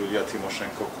Yulia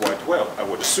Tymoshenko quite well, I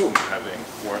would assume, having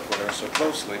worked with her so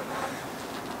closely,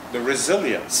 the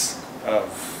resilience of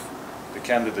the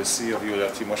candidacy of Yulia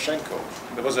Tymoshenko?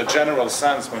 There was a general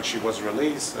sense when she was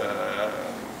released,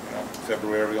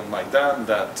 February on Maidan,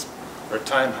 that her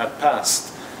time had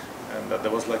passed and that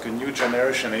there was like a new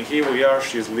generation. And here we are,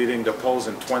 she's leading the polls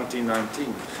in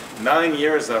 2019, 9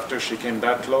 years after she came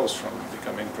that close from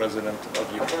becoming president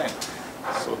of Ukraine.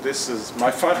 So this is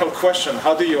my final question.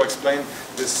 How do you explain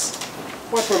this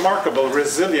quite remarkable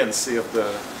resiliency of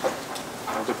the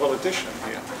politician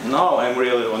here? No, I'm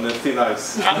really on the thin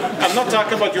ice. I'm not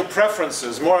talking about your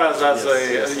preferences, more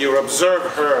as you observe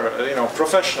her,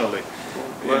 professionally.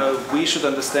 Well, we should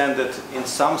understand that in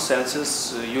some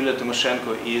senses, Yulia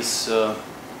Tymoshenko is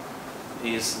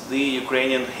is the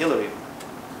Ukrainian Hillary.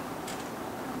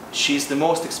 She's the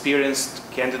most experienced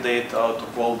candidate out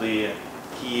of all the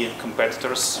key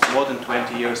competitors, more than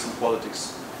 20 years in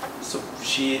politics. So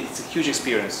it's a huge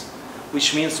experience,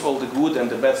 which means all the good and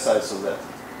the bad sides of that.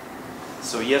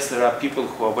 So yes, there are people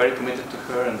who are very committed to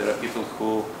her, and there are people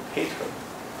who hate her.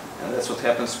 And that's what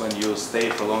happens when you stay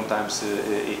for a long time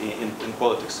in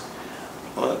politics.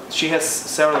 She has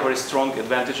several very strong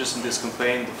advantages in this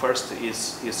campaign. The first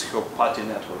is her party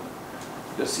network.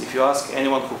 Because if you ask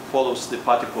anyone who follows the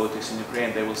party politics in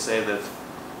Ukraine, they will say that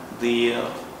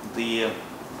the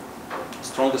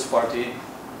strongest party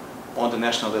on the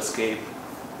national landscape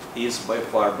is by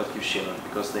far Batyushchina,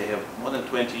 because they have more than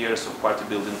 20 years of party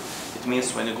building. It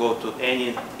means when you go to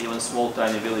any even small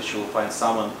tiny village, you will find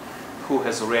someone who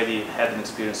has already had an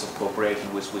experience of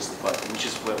cooperating with the party, which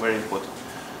is very important.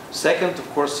 Second, of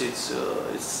course, it's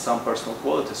some personal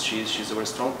qualities. She's a very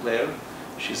strong player.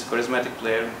 She's a charismatic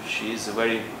player. She is a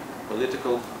very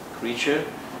political creature.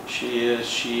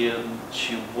 She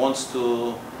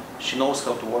knows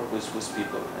how to work with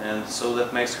people, and so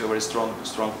that makes her a very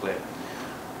strong player.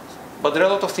 But there are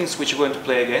a lot of things which are going to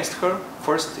play against her.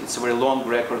 First, it's a very long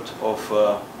record of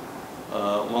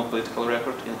long political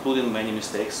record, including many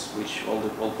mistakes, which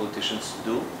all politicians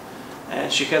do.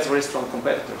 And she has very strong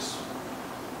competitors.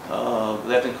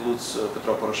 That includes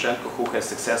Petro Poroshenko, who has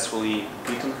successfully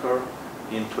beaten her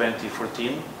in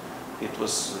 2014. It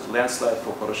was a landslide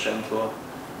for Poroshenko.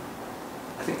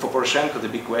 I think for Poroshenko the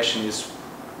big question is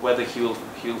whether he will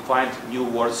find new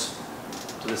words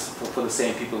for the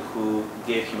same people who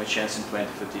gave him a chance in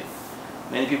 2015.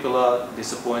 Many people are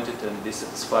disappointed and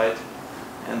dissatisfied,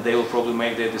 and they will probably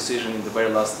make their decision in the very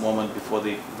last moment before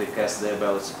they cast their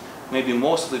ballots. Maybe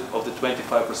most of the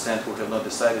 25% who have not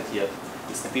decided yet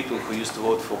is the people who used to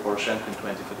vote for Poroshenko in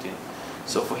 2015.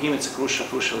 So for him it's a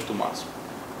crucial 2 months.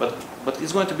 But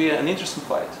it's going to be an interesting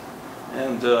fight.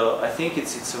 And I think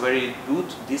it's a very good,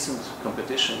 decent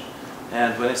competition.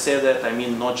 And when I say that, I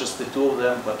mean not just the two of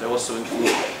them, but I also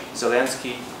include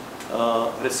Zelensky,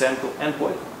 Gritsenko, and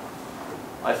Boyko.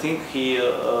 I think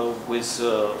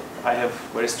I have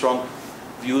very strong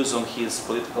views on his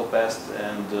political past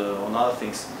and on other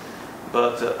things.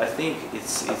 But I think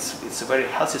it's a very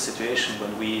healthy situation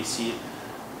when we see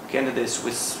candidates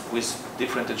with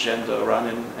different agenda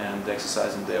running and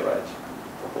exercising their right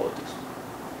for politics.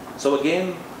 So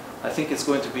again, I think it's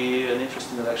going to be an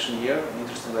interesting election year, an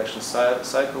interesting election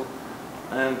cycle,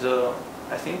 and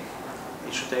I think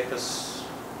it should take us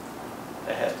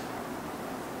ahead.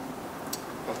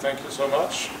 Well, thank you so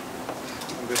much.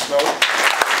 On this note.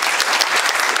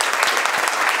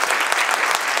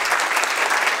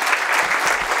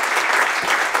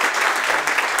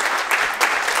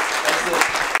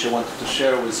 I wanted to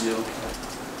share with you.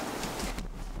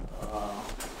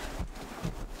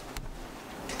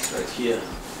 It's right here.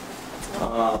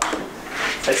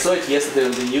 I saw it yesterday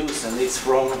on the news, and it's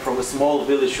from a small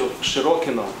village of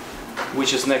Shirokino,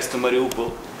 which is next to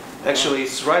Mariupol. Actually,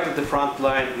 it's right at the front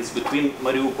line. It's between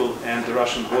Mariupol and the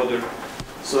Russian border.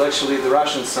 So actually, the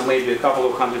Russians are maybe a couple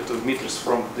of hundred meters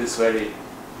from this very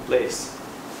place.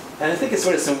 And I think it's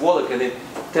very symbolic, and it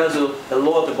tells you a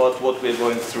lot about what we're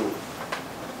going through.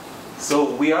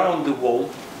 So we are on the wall.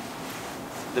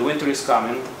 The winter is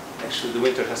coming. Actually, the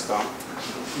winter has come.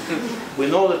 We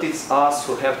know that it's us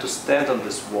who have to stand on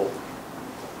this wall.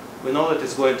 We know that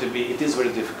it is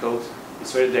very difficult.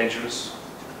 It's very dangerous.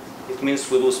 It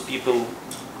means we lose people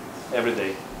every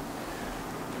day.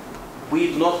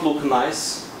 We do not look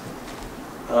nice.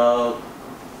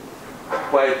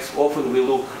 Quite often we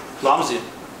look clumsy.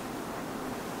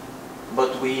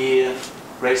 But we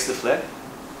raise the flag.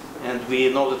 And we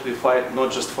know that we fight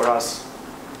not just for us,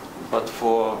 but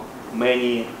for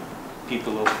many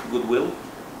people of goodwill,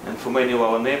 and for many of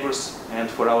our neighbors, and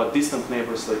for our distant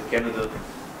neighbors like Canada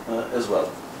as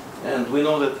well. And we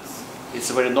know that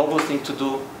it's a very noble thing to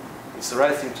do, it's the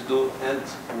right thing to do, and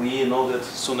we know that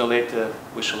sooner or later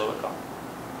we shall overcome.